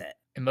be with it.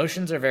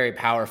 Emotions are very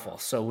powerful.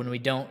 So when we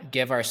don't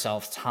give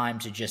ourselves time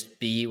to just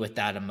be with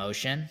that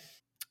emotion,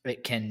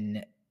 it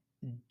can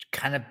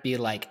kind of be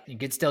like you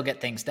could still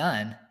get things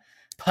done,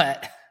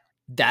 but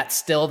that's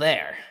still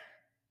there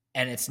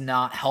and it's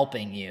not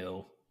helping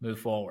you move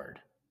forward.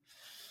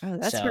 Oh,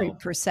 that's very So,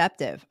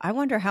 perceptive. I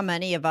wonder how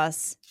many of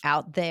us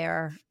out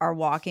there are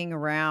walking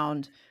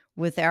around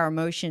with our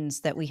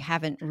emotions that we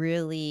haven't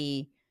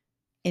really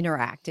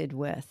interacted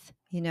with.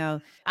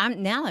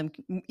 I'm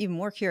even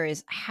more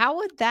curious. How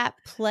would that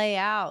play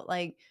out?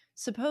 Like,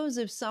 suppose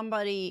if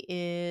somebody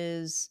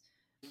is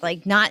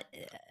like not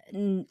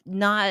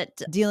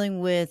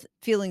dealing with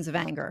feelings of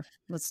anger.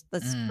 Let's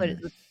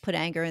put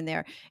anger in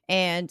there,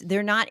 and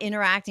they're not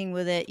interacting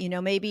with it.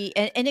 Maybe,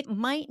 and it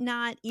might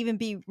not even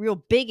be real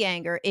big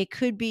anger. It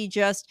could be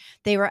just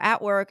they were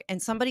at work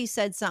and somebody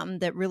said something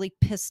that really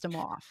pissed them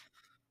off.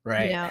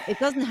 right. It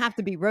doesn't have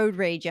to be road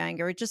rage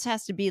anger. It just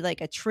has to be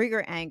like a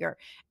trigger anger,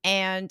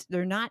 and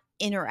they're not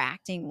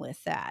interacting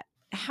with that.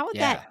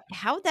 Yeah.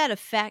 How would that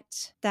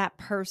affect that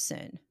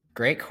person?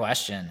 Great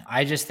question.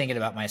 I just thinking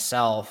about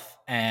myself,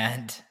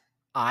 and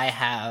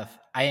I'm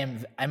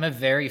a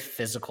very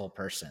physical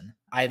person.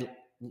 I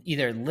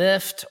either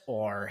lift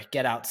or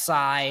get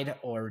outside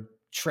or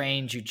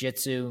train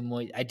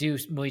jujitsu, I do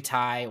Muay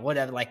Thai,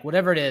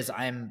 whatever it is,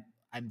 I'm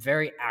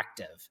very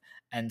active.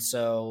 And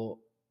so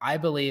I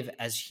believe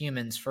as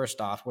humans, first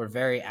off, we're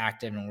very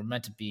active and we're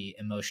meant to be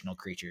emotional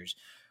creatures.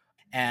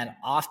 And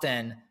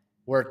often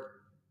we're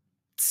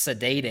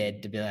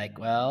sedated to be like,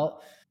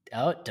 well,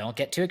 oh, don't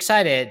get too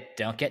excited.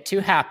 Don't get too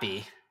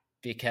happy,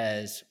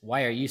 because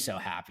why are you so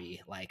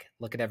happy? Like,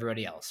 look at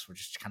everybody else. We're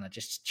just kind of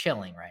just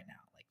chilling right now.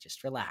 Like,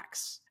 just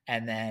relax.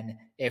 And then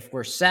if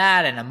we're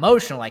sad and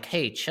emotional, like,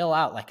 hey, chill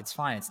out. Like, it's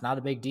fine. It's not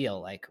a big deal.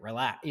 Like,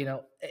 relax.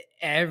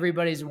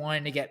 Everybody's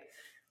wanting to get,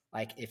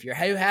 like, if you're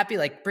happy,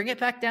 like, bring it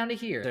back down to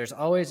here. There's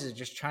always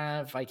just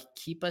trying to like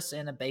keep us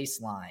in a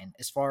baseline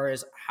as far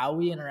as how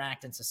we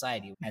interact in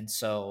society. And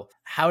so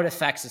how it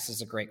affects us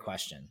is a great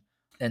question.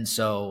 And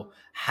so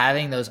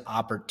having those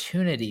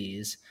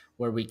opportunities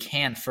where we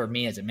can, for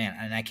me as a man,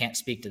 and I can't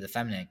speak to the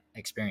feminine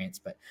experience,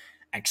 but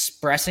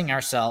expressing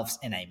ourselves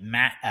in a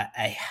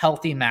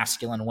healthy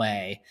masculine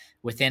way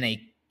within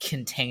a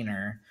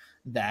container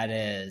that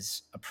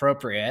is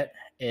appropriate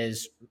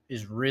is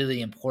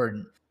really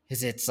important,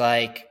 because it's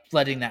like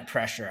letting that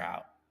pressure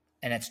out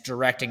and it's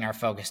directing our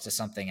focus to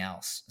something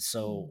else.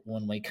 So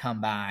when we come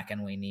back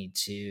and we need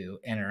to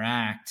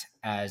interact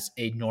as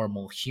a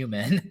normal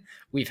human,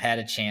 we've had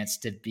a chance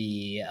to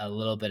be a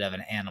little bit of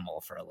an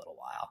animal for a little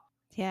while.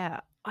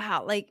 Yeah.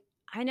 Wow. Like,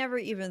 I never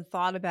even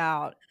thought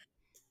about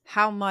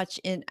how much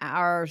in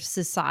our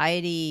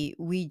society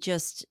we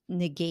just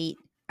negate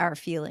our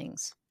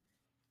feelings.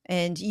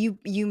 And you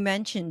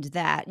mentioned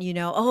that,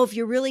 "Oh, if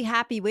you're really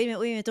happy, wait a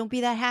minute, don't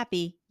be that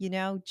happy,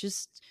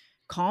 just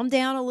calm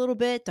down a little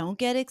bit, don't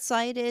get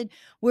excited."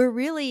 We're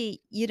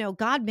really,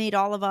 God made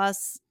all of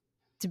us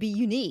to be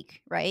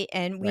unique, right?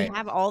 And we Right.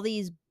 have all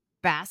these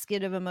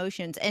basket of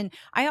emotions. And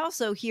I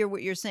also hear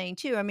what you're saying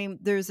too. I mean,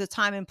 there's a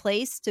time and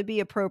place to be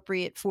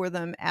appropriate for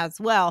them as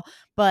well,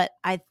 but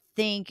I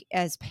think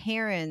as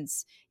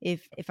parents,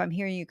 if I'm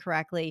hearing you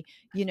correctly,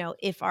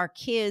 if our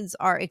kids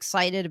are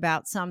excited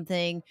about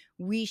something,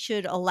 we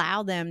should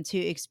allow them to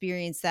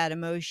experience that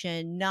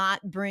emotion,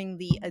 not bring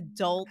the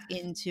adult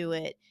into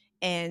it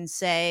and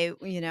say,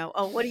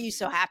 "Oh, what are you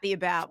so happy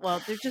about?"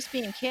 Well, they're just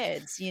being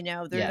kids, they're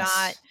not,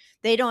 Yes.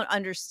 they don't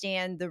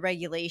understand the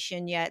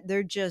regulation yet.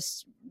 They're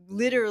just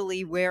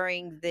literally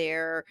wearing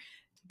their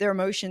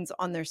emotions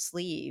on their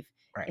sleeve.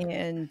 Right.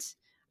 And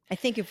I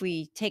think if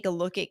we take a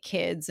look at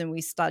kids and we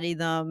study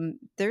them,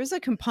 there's a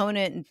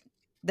component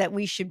that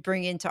we should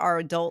bring into our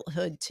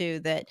adulthood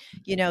too, that,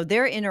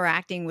 they're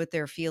interacting with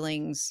their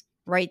feelings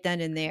right then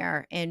and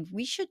there. And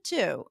we should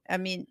too. I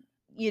mean,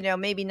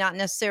 maybe not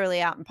necessarily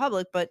out in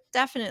public, but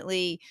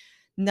definitely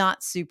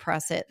not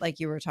suppress it like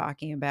you were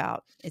talking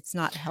about. It's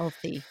not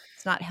healthy.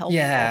 It's not helpful.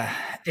 Yeah,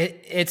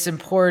 it's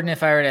important.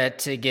 If I were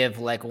to give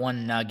like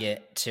one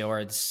nugget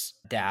towards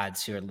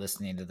dads who are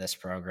listening to this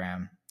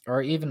program,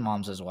 or even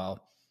moms as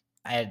well.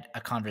 I had a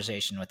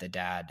conversation with a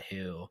dad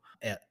who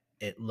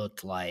it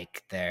looked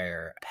like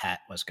their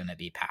pet was going to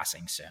be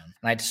passing soon.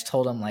 And I just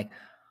told him, like,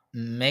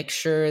 make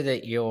sure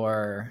that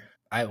you're,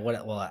 I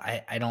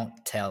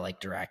don't tell like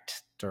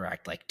direct,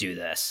 like, do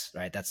this,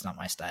 right? That's not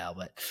my style,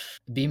 but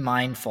be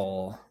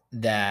mindful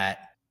that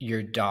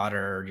your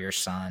daughter or your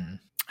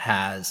son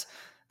has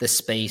the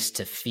space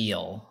to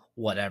feel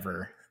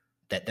whatever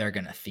that they're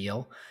going to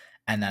feel,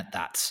 and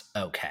that's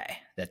okay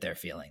that they're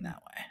feeling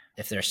that way.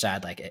 If they're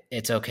sad, like,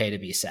 it's okay to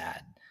be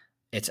sad.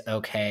 It's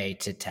okay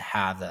to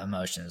have the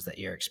emotions that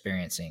you're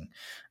experiencing.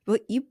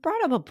 But you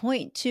brought up a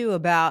point too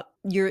about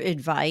your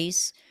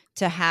advice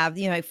to have,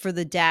 for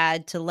the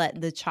dad to let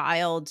the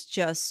child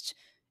just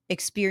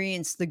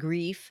experience the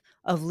grief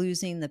of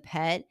losing the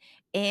pet.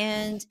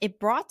 And it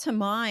brought to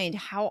mind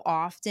how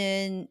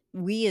often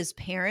we as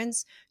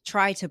parents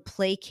try to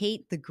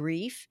placate the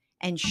grief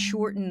and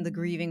shorten the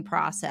grieving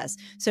process.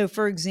 So,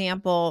 for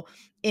example,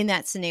 in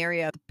that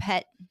scenario, the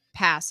pet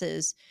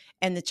passes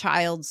and the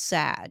child's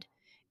sad.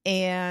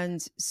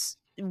 And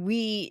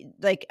we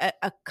like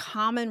a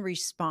common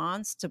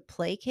response to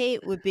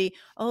placate would be,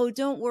 "Oh,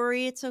 don't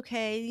worry, it's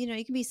okay,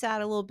 you can be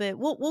sad a little bit,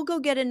 we'll go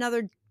get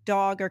another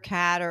dog or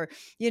cat, or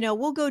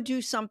we'll go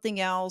do something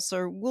else,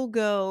 or we'll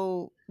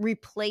go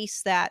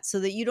replace that so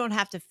that you don't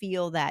have to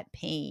feel that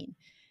pain."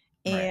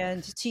 Right.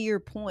 And to your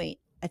point,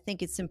 I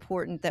think it's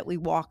important that we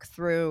walk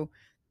through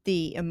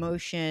the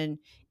emotion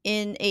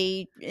in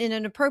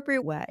an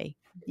appropriate way.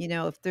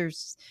 If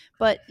there's,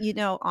 but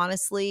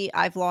honestly,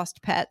 I've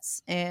lost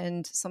pets,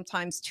 and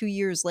sometimes 2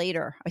 years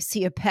later I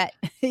see a pet,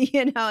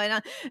 and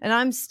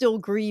I'm still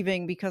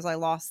grieving because I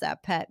lost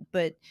that pet.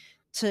 But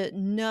to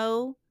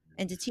know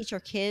and to teach our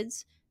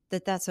kids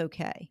that that's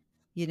okay,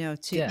 to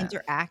Yeah.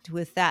 interact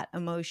with that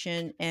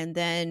emotion and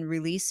then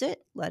release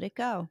it, let it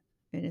go,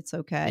 and it's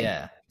okay.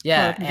 Yeah. Oh,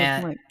 Yeah. that's a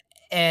good point.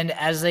 And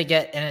as they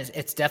get, and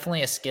it's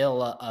definitely a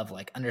skill of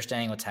like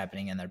understanding what's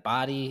happening in their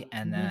body,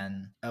 and Mhm.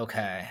 then,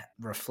 okay,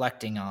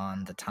 reflecting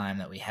on the time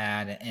that we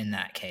had in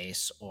that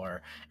case.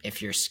 Or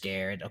if you're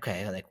scared,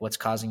 okay, like, what's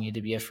causing you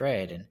to be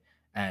afraid?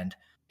 And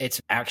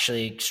it's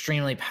actually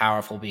extremely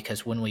powerful,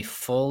 because when we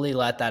fully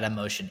let that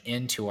emotion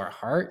into our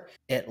heart,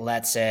 it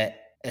lets it,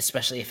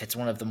 especially if it's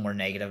one of the more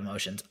negative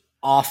emotions,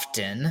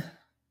 often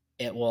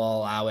it will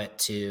allow it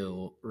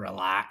to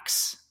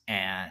relax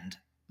and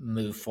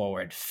move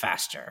forward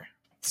faster.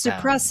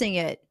 Suppressing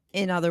it,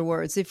 in other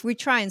words, if we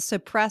try and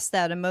suppress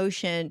that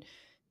emotion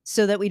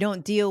so that we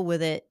don't deal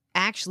with it,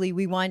 actually,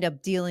 we wind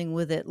up dealing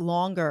with it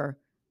longer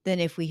than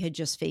if we had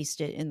just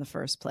faced it in the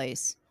first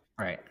place.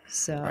 Right. Right.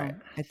 So,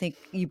 I think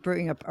you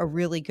bring up a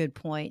really good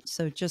point.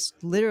 So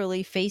just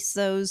literally face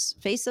those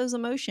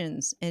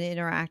emotions and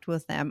interact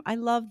with them. I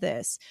love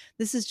this.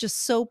 This is just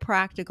so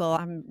practical.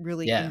 I'm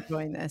really Yeah,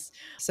 enjoying this.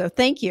 So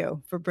thank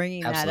you for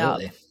bringing that up.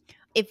 absolutely.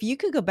 If you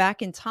could go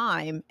back in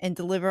time and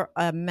deliver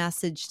a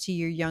message to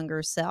your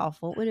younger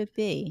self, what would it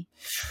be?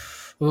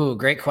 Ooh,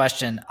 great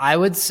question. I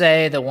would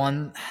say the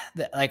one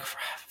that, like,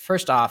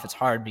 first off, it's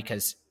hard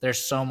because there's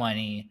so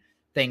many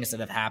things that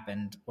have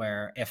happened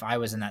where if I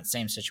was in that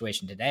same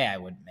situation today, I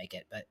wouldn't make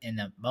it. But in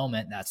the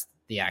moment, that's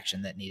the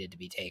action that needed to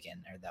be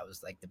taken, or that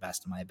was like the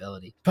best of my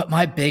ability. But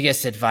my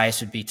biggest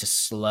advice would be to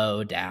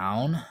slow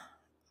down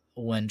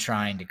when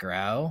trying to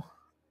grow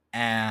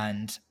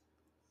and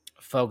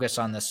focus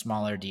on the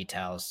smaller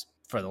details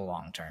for the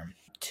long term.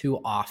 Too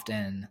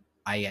often,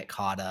 I get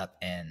caught up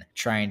in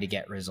trying to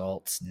get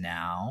results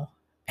now.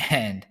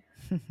 And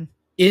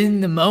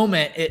in the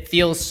moment, it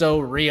feels so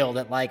real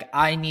that, like,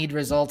 I need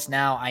results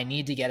now. I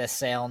need to get a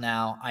sale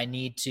now. I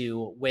need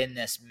to win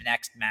this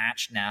next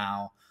match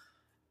now,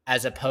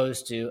 as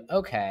opposed to,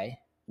 okay,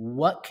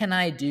 what can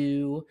I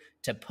do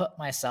to put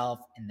myself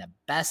in the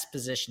best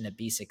position to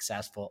be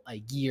successful a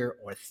year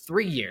or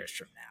 3 years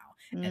from now?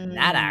 And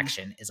that Mm.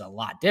 action is a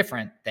lot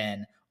different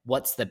than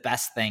what's the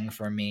best thing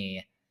for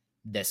me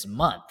this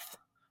month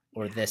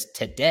or this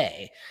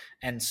today.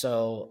 And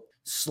so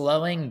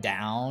slowing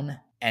down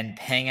and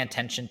paying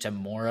attention to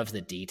more of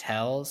the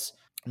details.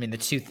 I mean, the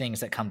two things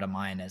that come to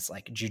mind is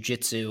like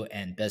jujitsu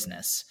and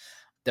business.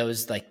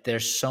 Those, like,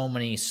 there's so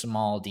many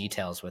small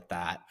details with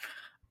that,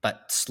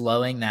 but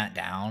slowing that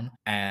down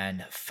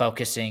and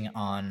focusing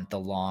on the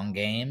long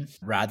game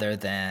rather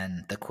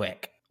than the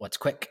what's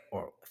quick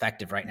or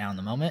effective right now in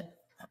the moment.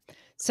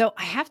 So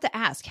I have to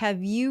ask,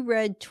 have you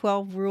read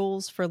 12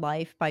 Rules for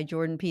Life by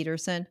Jordan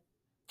Peterson?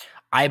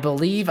 I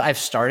believe I've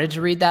started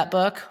to read that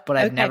book, but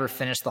I've Okay. never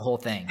finished the whole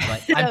thing.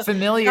 But I'm So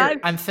familiar. God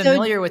I'm so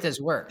familiar with his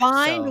work.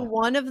 find So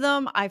one of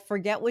them, I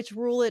forget which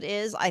rule it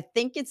is, I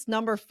think it's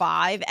number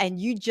 5, and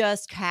you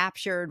just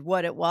captured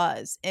what it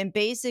was, and okay,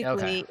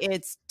 basically,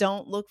 it's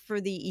don't look for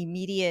the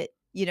immediate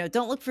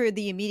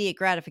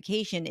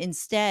gratification,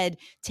 instead,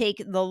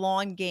 take the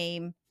long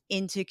game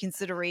into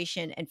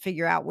consideration and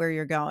figure out where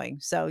you're going,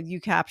 so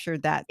you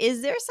captured that.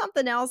 Is there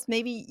something else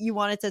maybe you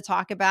wanted to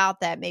talk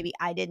about that maybe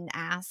I didn't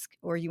ask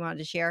or you wanted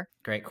to share?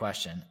 great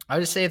question. I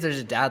would just say if there's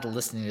a dad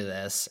listening to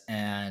this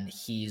and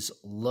he's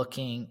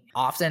looking,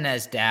 often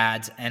as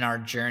dads and our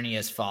journey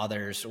as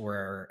fathers,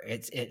 where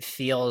it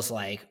feels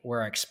like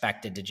we're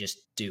expected to just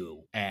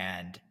do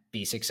and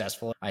be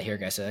successful. I hear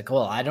guys say like,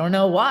 well, I don't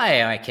know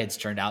why my kids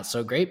turned out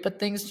so great, but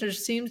things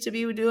just seem to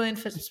be doing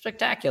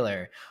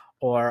spectacular.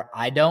 Or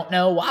I don't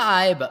know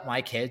why, but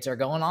my kids are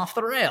going off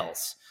the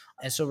rails.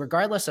 And so,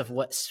 regardless of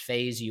what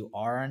phase you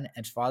are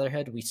in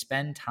fatherhood, we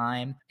spend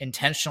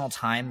intentional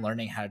time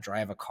learning how to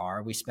drive a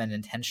car. We spend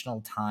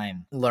intentional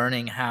time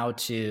learning how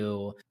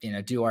to,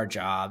 do our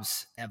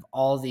jobs, have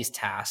all these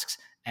tasks.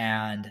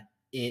 And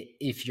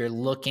if you're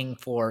looking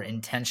for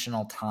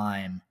intentional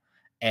time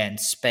and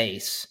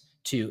space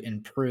to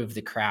improve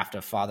the craft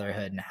of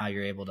fatherhood and how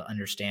you're able to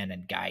understand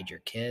and guide your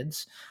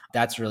kids,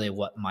 that's really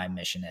what my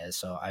mission is.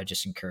 So I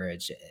just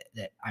encourage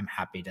that. I'm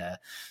happy to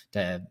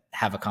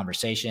have a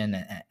conversation,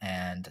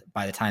 and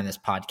by the time this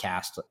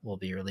podcast will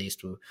be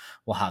released,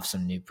 we'll have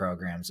some new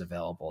programs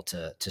available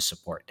to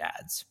support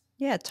dads.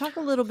 Yeah, talk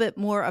a little bit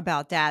more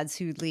about Dads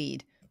Who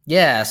Lead.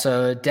 Yeah,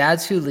 so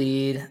Dads Who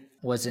Lead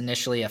was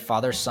initially a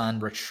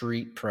father-son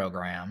retreat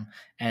program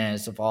and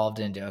has evolved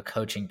into a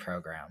coaching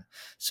program.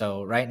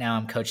 So right now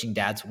I'm coaching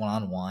dads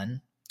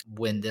one-on-one.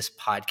 When this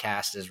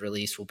podcast is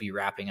released, we'll be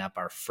wrapping up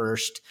our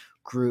first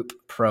group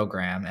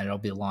program, and it'll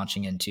be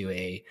launching into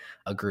a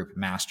group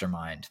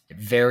mastermind.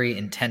 Very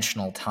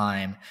intentional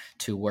time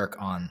to work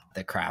on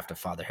the craft of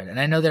fatherhood. And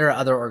I know there are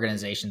other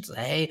organizations that,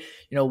 hey,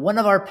 one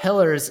of our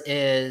pillars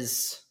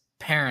is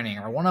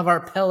parenting, or one of our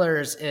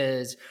pillars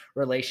is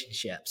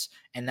relationships,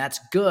 and that's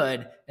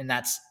good, and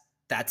that's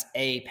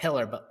a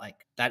pillar, but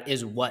like that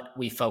is what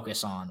we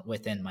focus on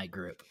within my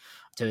group.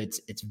 So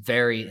it's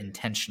very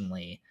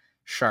intentionally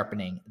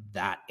sharpening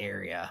that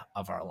area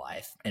of our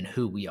life and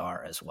who we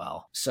are as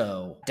well.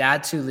 So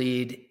Dads Who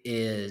Lead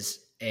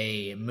is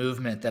a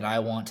movement that I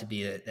want to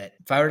be that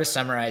if I were to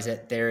summarize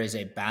it, there is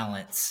a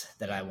balance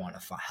that I want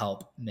to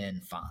help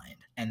men find.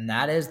 And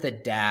that is the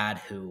dad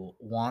who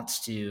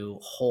wants to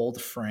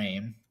hold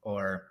frame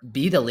or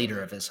be the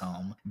leader of his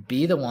home,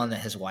 be the one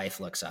that his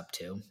wife looks up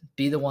to,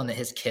 be the one that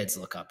his kids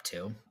look up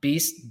to,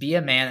 be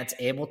a man that's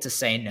able to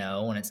say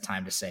no when it's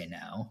time to say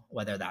no,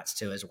 whether that's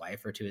to his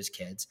wife or to his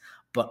kids,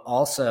 but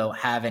also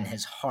have in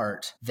his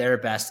heart their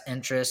best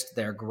interest,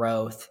 their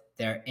growth,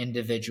 their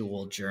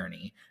individual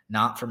journey,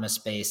 not from a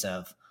space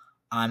of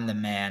I'm the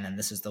man and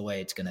this is the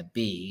way it's going to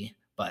be,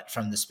 but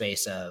from the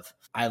space of,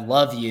 I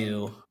love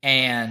you,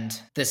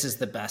 and this is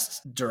the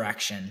best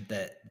direction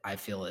that I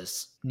feel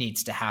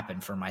needs to happen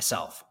for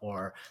myself,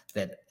 or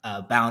that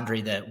a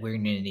boundary that we're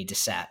going to need to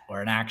set, or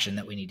an action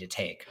that we need to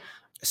take.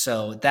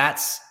 So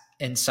that's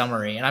in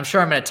summary, and I'm sure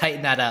I'm going to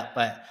tighten that up,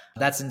 but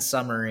that's in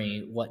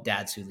summary what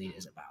Dads Who Lead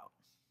is about.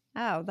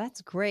 Oh,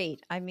 that's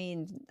great. I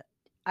mean,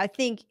 I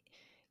think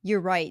you're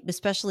right,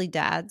 especially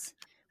dads,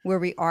 where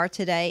we are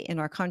today in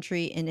our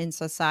country and in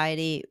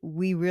society,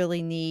 we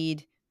really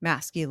need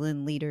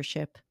masculine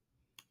leadership.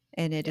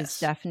 And it is Yes.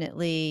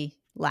 definitely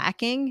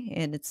lacking,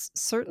 and it's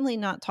certainly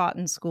not taught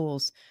in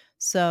schools.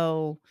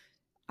 So,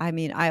 I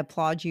mean, I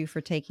applaud you for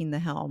taking the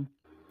helm.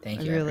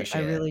 Thank you. I I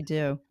appreciate it. really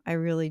do. I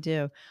really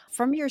do.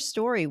 From your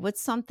story,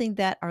 what's something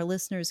that our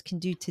listeners can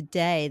do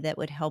today that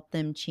would help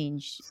them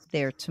change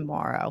their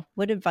tomorrow?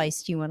 What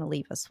advice do you want to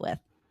leave us with?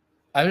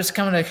 I'm just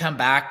going to come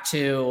back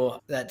to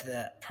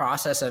that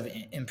process of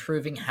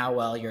improving how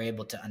well you're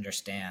able to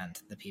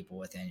understand the people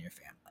within your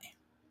family.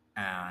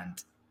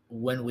 And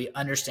when we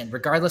understand,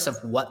 regardless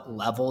of what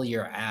level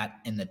you're at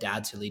in the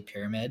Dads Who Lead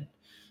pyramid,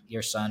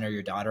 your son or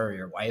your daughter or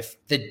your wife,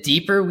 the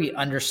deeper we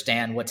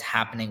understand what's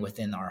happening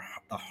within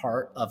the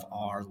heart of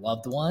our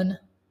loved one,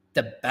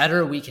 the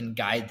better we can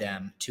guide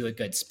them to a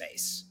good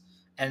space.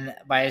 And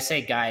by I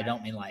say guide, I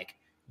don't mean like,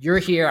 you're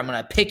here, I'm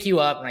going to pick you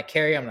up, I'm going to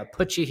carry you, I'm going to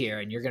put you here,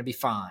 and you're going to be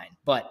fine.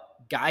 But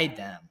guide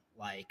them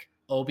like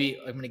I'm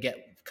going to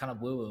get kind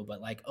of woo-woo,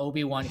 but like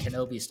Obi-Wan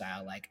Kenobi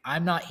style. Like,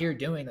 I'm not here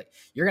doing, like,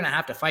 you're going to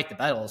have to fight the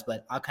battles,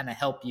 but I'll kind of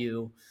help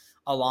you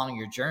along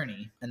your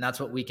journey. And that's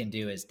what we can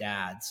do as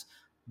dads.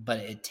 But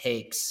it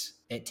takes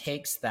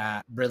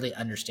that really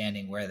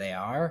understanding where they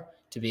are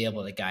to be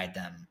able to guide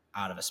them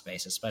out of a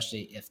space,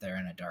 especially if they're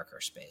in a darker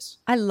space.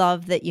 I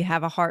love that you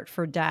have a heart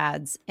for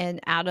dads.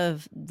 And out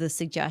of the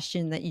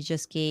suggestion that you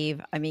just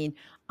gave, I mean,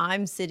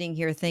 I'm sitting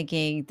here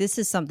thinking this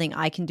is something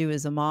I can do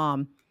as a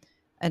mom.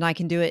 And I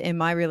can do it in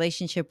my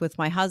relationship with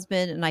my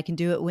husband, and I can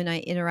do it when I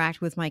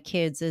interact with my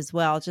kids as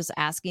well. Just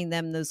asking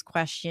them those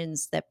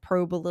questions that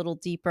probe a little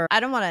deeper.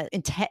 I don't want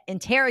to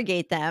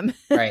interrogate them,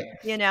 Right.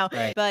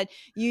 Right. but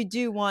you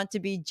do want to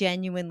be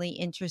genuinely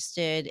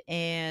interested.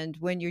 And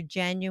when you're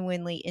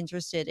genuinely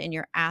interested and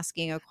you're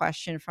asking a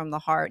question from the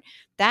heart,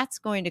 that's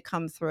going to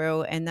come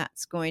through, and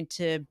that's going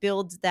to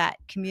build that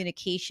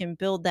communication,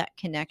 build that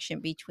connection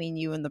between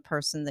you and the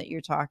person that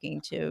you're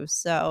talking to.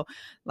 So,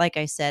 like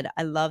I said,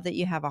 I love that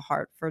you have a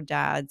heart for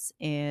dads,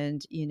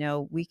 and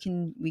we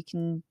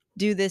can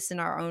do this in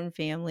our own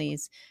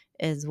families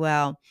as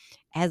well.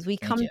 As we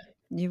Thank come you.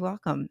 You're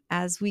welcome.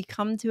 As we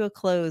come to a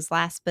close,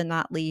 last but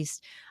not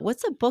least,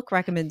 what's a book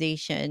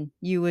recommendation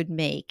you would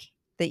make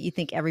that you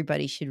think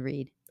everybody should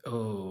read?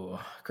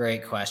 Oh,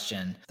 great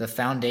question. The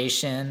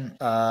foundation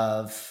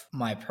of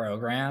my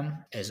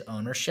program is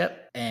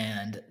ownership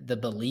and the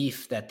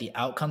belief that the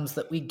outcomes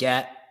that we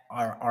get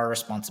are our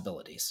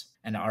responsibilities,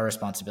 and our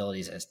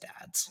responsibilities as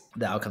dads.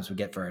 The outcomes we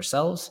get for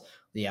ourselves,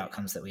 the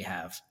outcomes that we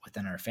have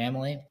within our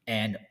family,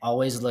 and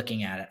always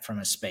looking at it from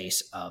a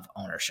space of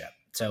ownership.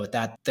 So with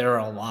that, there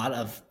are a lot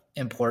of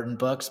important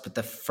books, but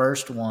the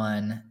first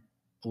one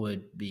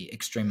would be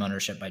Extreme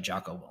Ownership by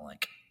Jocko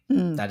Willink.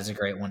 That is a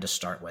great one to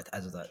start with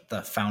as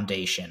the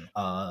foundation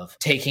of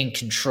taking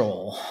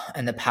control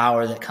and the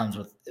power that comes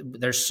with.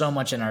 There's so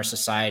much in our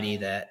society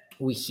that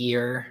we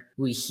hear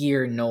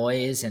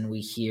noise, and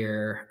we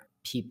hear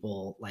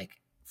people, like,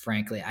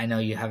 frankly, I know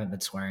you haven't been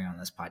swearing on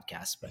this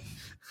podcast, but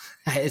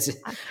I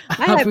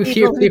have we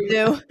hear people who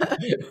do.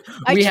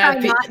 I we try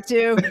have not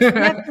to. You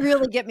have to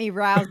really get me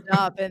roused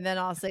up, and then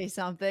I'll say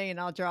something and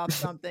I'll drop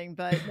something.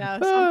 But no,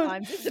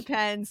 sometimes it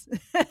depends.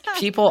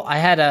 people. I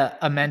had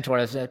a mentor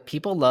that said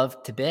people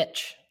love to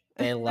bitch.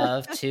 They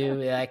love to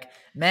be like,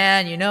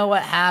 man, you know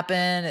what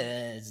happened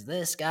is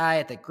this guy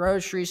at the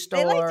grocery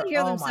They like to store. hear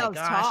Oh my themselves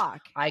gosh,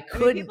 talk. I I mean, people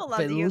couldn't love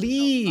to hear themselves talk.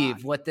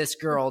 believe what this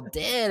girl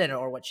did,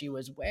 or what she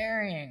was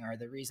wearing, or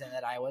the reason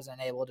that I wasn't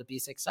able to be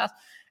successful.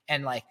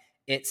 And like,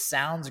 it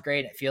sounds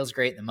great, it feels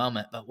great in the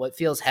moment, but what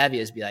feels heavy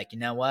is be like, you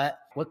know what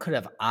could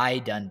have I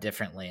done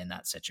differently in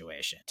that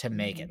situation to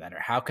make it better?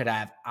 How could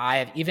I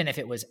have, even if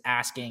it was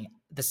asking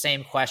the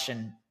same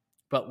question,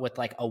 but with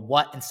like a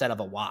what instead of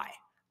a why,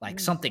 like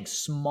something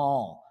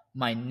small,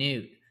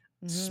 minute,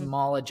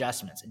 small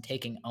adjustments, and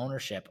taking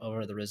ownership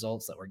over the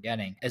results that we're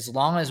getting. As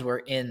long as we're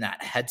in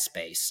that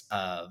headspace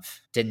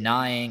of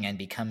denying and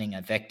becoming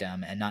a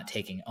victim and not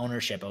taking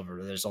ownership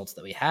over the results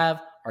that we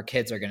have, our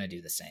kids are going to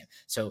do the same.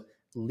 So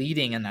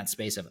leading in that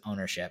space of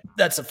ownership,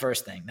 that's the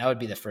first thing. That would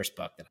be the first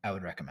book that I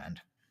would recommend.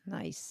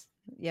 Nice.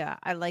 Yeah,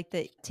 I like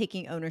that,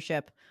 taking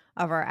ownership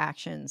of our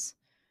actions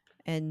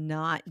and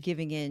not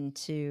giving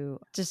into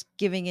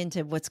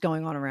what's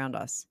going on around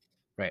us.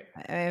 Right.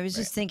 I was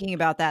Right. just thinking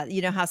about that.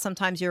 You know how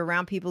sometimes you're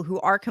around people who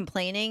are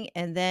complaining,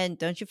 and then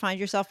don't you find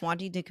yourself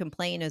wanting to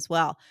complain as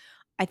well?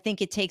 I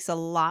think it takes a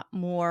lot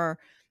more,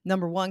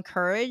 number one,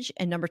 courage,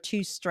 and number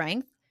two,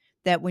 strength,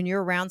 that when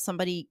you're around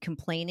somebody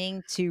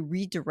complaining, to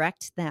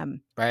redirect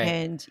them. Right.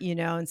 And,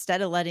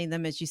 instead of letting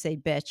them, as you say,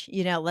 bitch,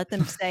 let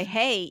them say,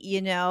 hey,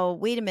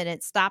 wait a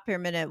minute, stop here a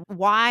minute.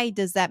 Why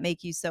does that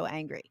make you so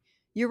angry?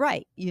 You're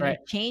right. Right.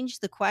 Change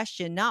the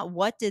question, not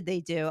what did they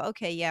do?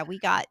 Okay, yeah, we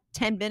got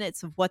 10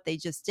 minutes of what they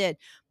just did,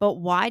 but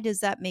why does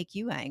that make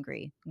you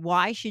angry?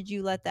 Why should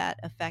you let that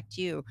affect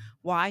you?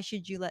 Why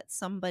should you let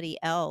somebody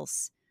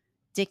else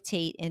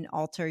dictate and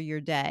alter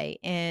your day?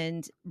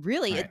 And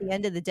really, at Right. the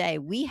end of the day,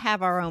 we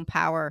have our own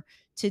power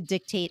to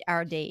dictate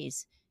our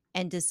days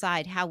and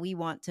decide how we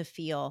want to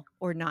feel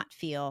or not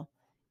feel.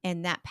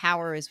 And that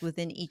power is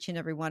within each and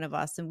every one of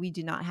us. And we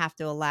do not have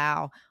to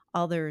allow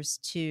others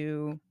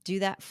to do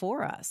that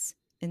for us.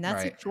 And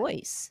that's a Right.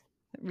 choice.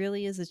 It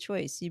really is a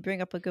choice. You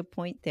bring up a good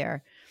point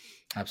there.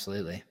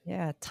 Absolutely.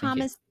 Yeah. Thank you.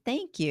 Thomas,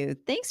 thank you.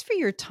 Thanks for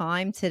your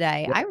time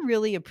today. Yeah, I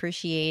really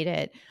appreciate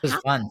it. it was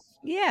fun.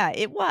 Yeah,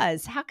 it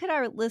was. How could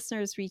our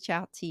listeners reach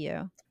out to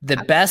you? The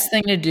best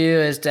thing to do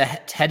is to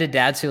head to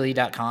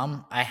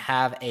dadswholead.com. I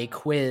have a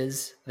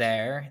quiz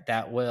there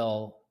that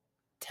will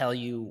tell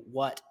you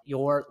what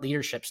your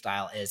leadership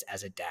style is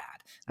as a dad.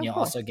 And Oh, you'll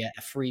cool. also get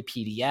a free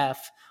PDF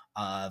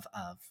of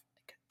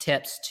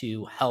tips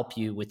to help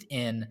you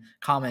within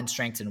common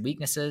strengths and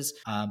weaknesses,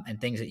 and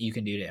things that you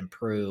can do to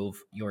improve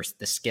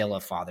the skill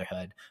of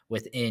fatherhood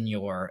within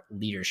your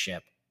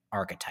leadership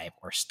archetype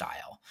or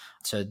style.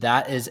 So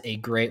that is a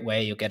great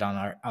way. You'll get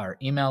on our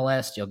email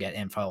list. You'll get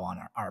info on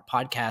our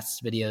podcasts,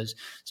 videos.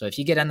 So if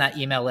you get on that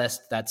email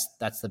list, that's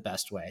the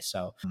best way.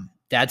 So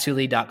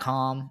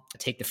dadswholead.com,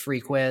 take the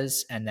free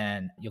quiz, and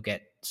then you'll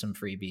get some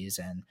freebies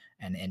and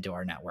into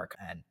our network,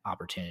 and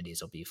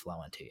opportunities will be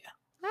flowing to you.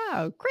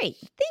 Oh, great.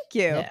 Thank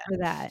you Yeah. for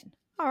that.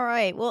 All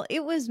right. Well,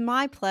 it was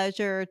my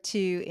pleasure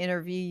to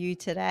interview you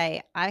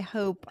today. I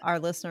hope our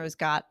listeners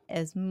got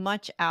as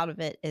much out of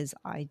it as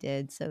I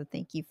did. So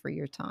thank you for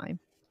your time.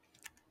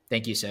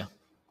 Thank you, Sue.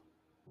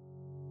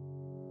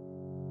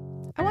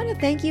 I want to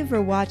thank you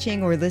for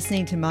watching or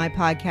listening to my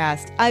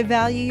podcast. I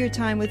value your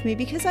time with me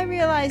because I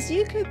realize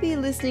you could be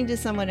listening to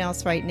someone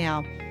else right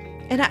now.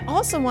 And I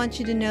also want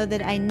you to know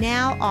that I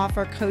now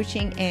offer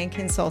coaching and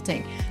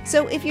consulting.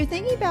 So if you're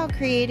thinking about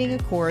creating a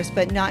course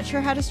but not sure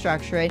how to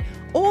structure it,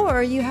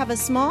 or you have a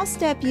small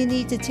step you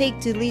need to take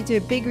to lead to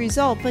a big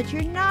result, but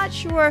you're not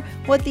sure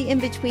what the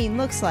in-between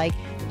looks like,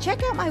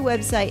 check out my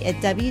website at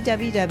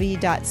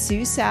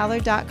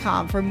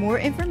www.suesaller.com for more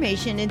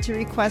information and to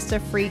request a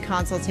free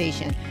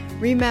consultation.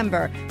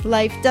 Remember,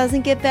 life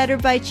doesn't get better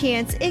by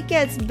chance, it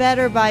gets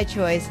better by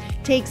choice.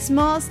 Take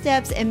small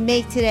steps and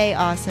make today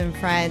awesome,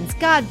 friends.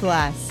 God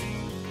bless.